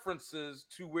references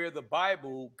to where the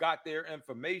Bible got their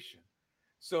information.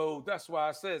 So that's why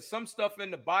I said some stuff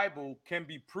in the Bible can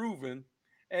be proven,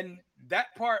 and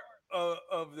that part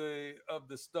of the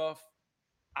stuff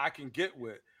I can get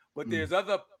with. But Mm. there's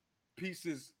other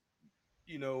pieces,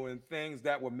 and things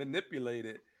that were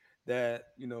manipulated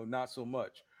that not so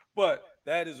much. But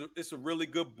it's a really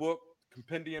good book,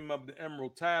 Compendium of the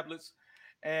Emerald Tablets,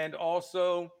 and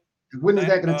also When is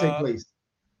that gonna take place?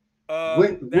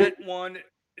 When that one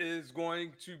is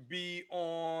going to be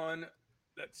on.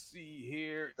 Let's see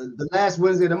here. the last It's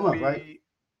Wednesday of the going to month, right? be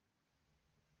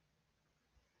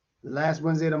The last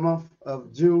Wednesday of the month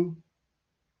of June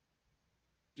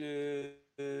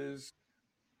is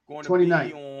going to be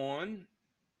 29th. on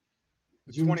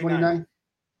the June 29th. 29th.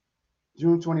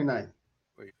 June 29th.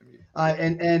 Wait, let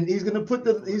me And he's gonna put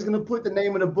the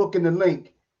name of the book in the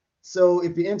link. So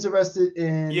if you're interested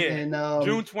in yeah,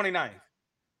 June 29th.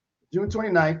 June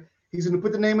 29th, he's gonna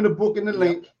put the name of the book in the Yep.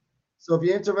 link. So if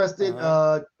you're interested,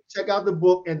 Uh-huh. check out the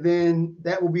book, and then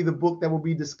that will be the book that will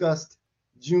be discussed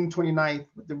June 29th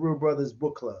with the Real Brothers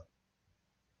Book Club.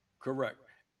 Correct.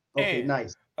 Okay, And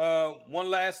nice. one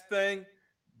last thing,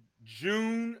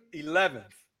 June 11th,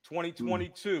 Mm.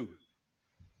 2022.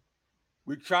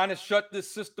 We're trying to shut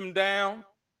this system down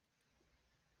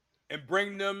and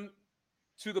bring them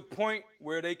to the point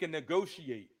where they can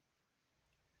negotiate.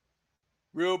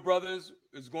 Real Brothers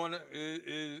is going to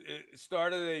it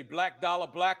started a Black Dollar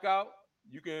blackout.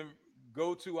 You can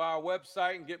go to our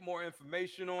website and get more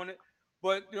information on it.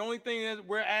 But the only thing that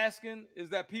we're asking is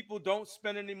that people don't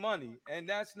spend any money, and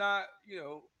that's not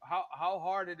how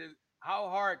hard it is. How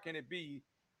hard can it be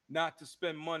not to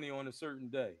spend money on a certain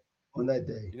day? On that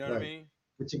day, You know what I right? mean?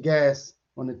 Put your gas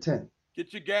on the 10th.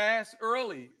 Get your gas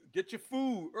early. Get your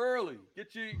food early.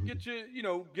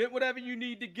 Get whatever you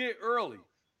need to get early.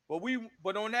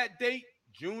 But on that date,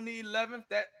 June the 11th,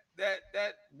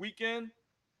 that weekend,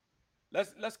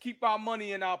 let's keep our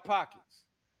money in our pockets.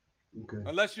 Okay,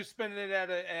 Unless you're spending it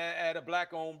at a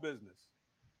black owned business.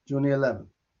 June the 11th.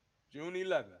 June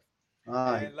 11th. All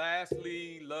right. And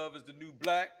lastly, love is the new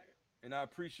black. And I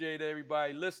appreciate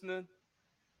everybody listening.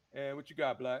 And what you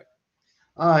got, Black?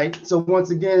 All right. So once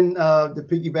again, to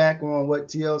piggyback on what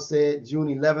TL said, June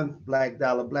 11th, Black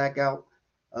Dollar Blackout.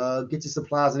 Get your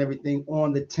supplies and everything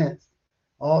on the 10th.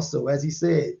 Also, as he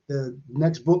said, the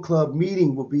next book club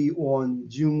meeting will be on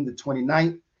June the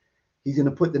 29th. He's going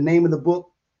to put the name of the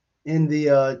book in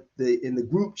the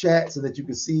group chat so that you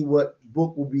can see what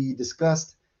book will be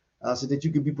discussed, so that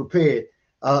you can be prepared.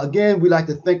 Again, we'd like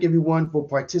to thank everyone for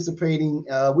participating.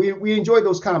 We enjoyed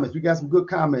those comments. We got some good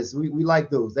comments. We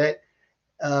like those. That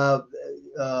uh,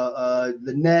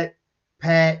 Lynette,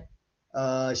 Pat,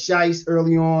 Shice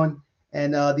early on,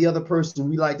 and the other person.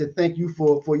 We like to thank you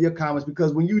for your comments,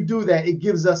 because when you do that, it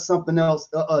gives us something else,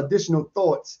 additional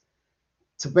thoughts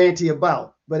to banter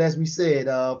about. But as we said,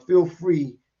 feel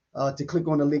free to click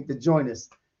on the link to join us.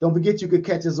 Don't forget you could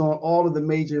catch us on all of the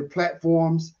major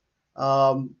platforms.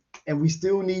 And we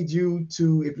still need you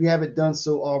to, if you haven't done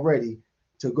so already,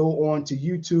 to go on to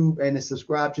YouTube and to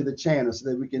subscribe to the channel so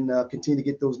that we can continue to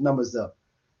get those numbers up.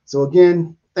 So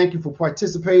again, thank you for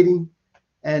participating,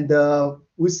 and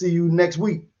we'll see you next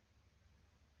week.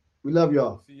 We love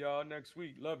y'all. See y'all next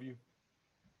week. Love you.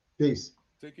 Peace.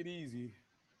 Take it easy.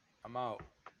 I'm out.